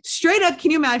 Like, straight up,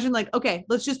 can you imagine? Like, okay,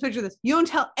 let's just picture this. You don't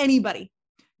tell anybody.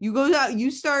 You go out,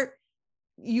 you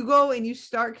go and you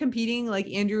start competing like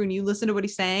Andrew, and you listen to what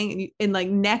he's saying. And like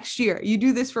next year, you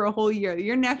do this for a whole year.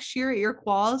 Your next year at your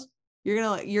quals,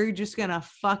 you're just gonna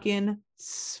fucking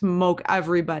smoke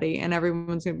everybody. And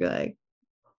everyone's gonna be like,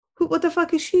 what the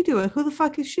fuck is she doing? Who the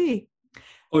fuck is she?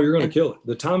 Oh, you're going to kill it.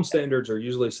 The time standards are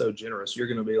usually so generous. You're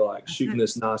going to be like shooting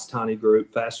this nice tiny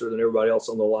group faster than everybody else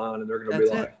on the line. And they're going to be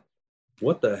like,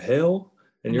 what the hell?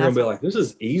 And you're going to be like, this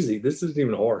is easy. This isn't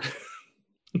even hard.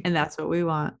 And that's what we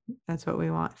want. That's what we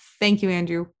want. Thank you,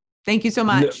 Andrew. Thank you so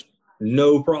much.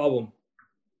 No problem.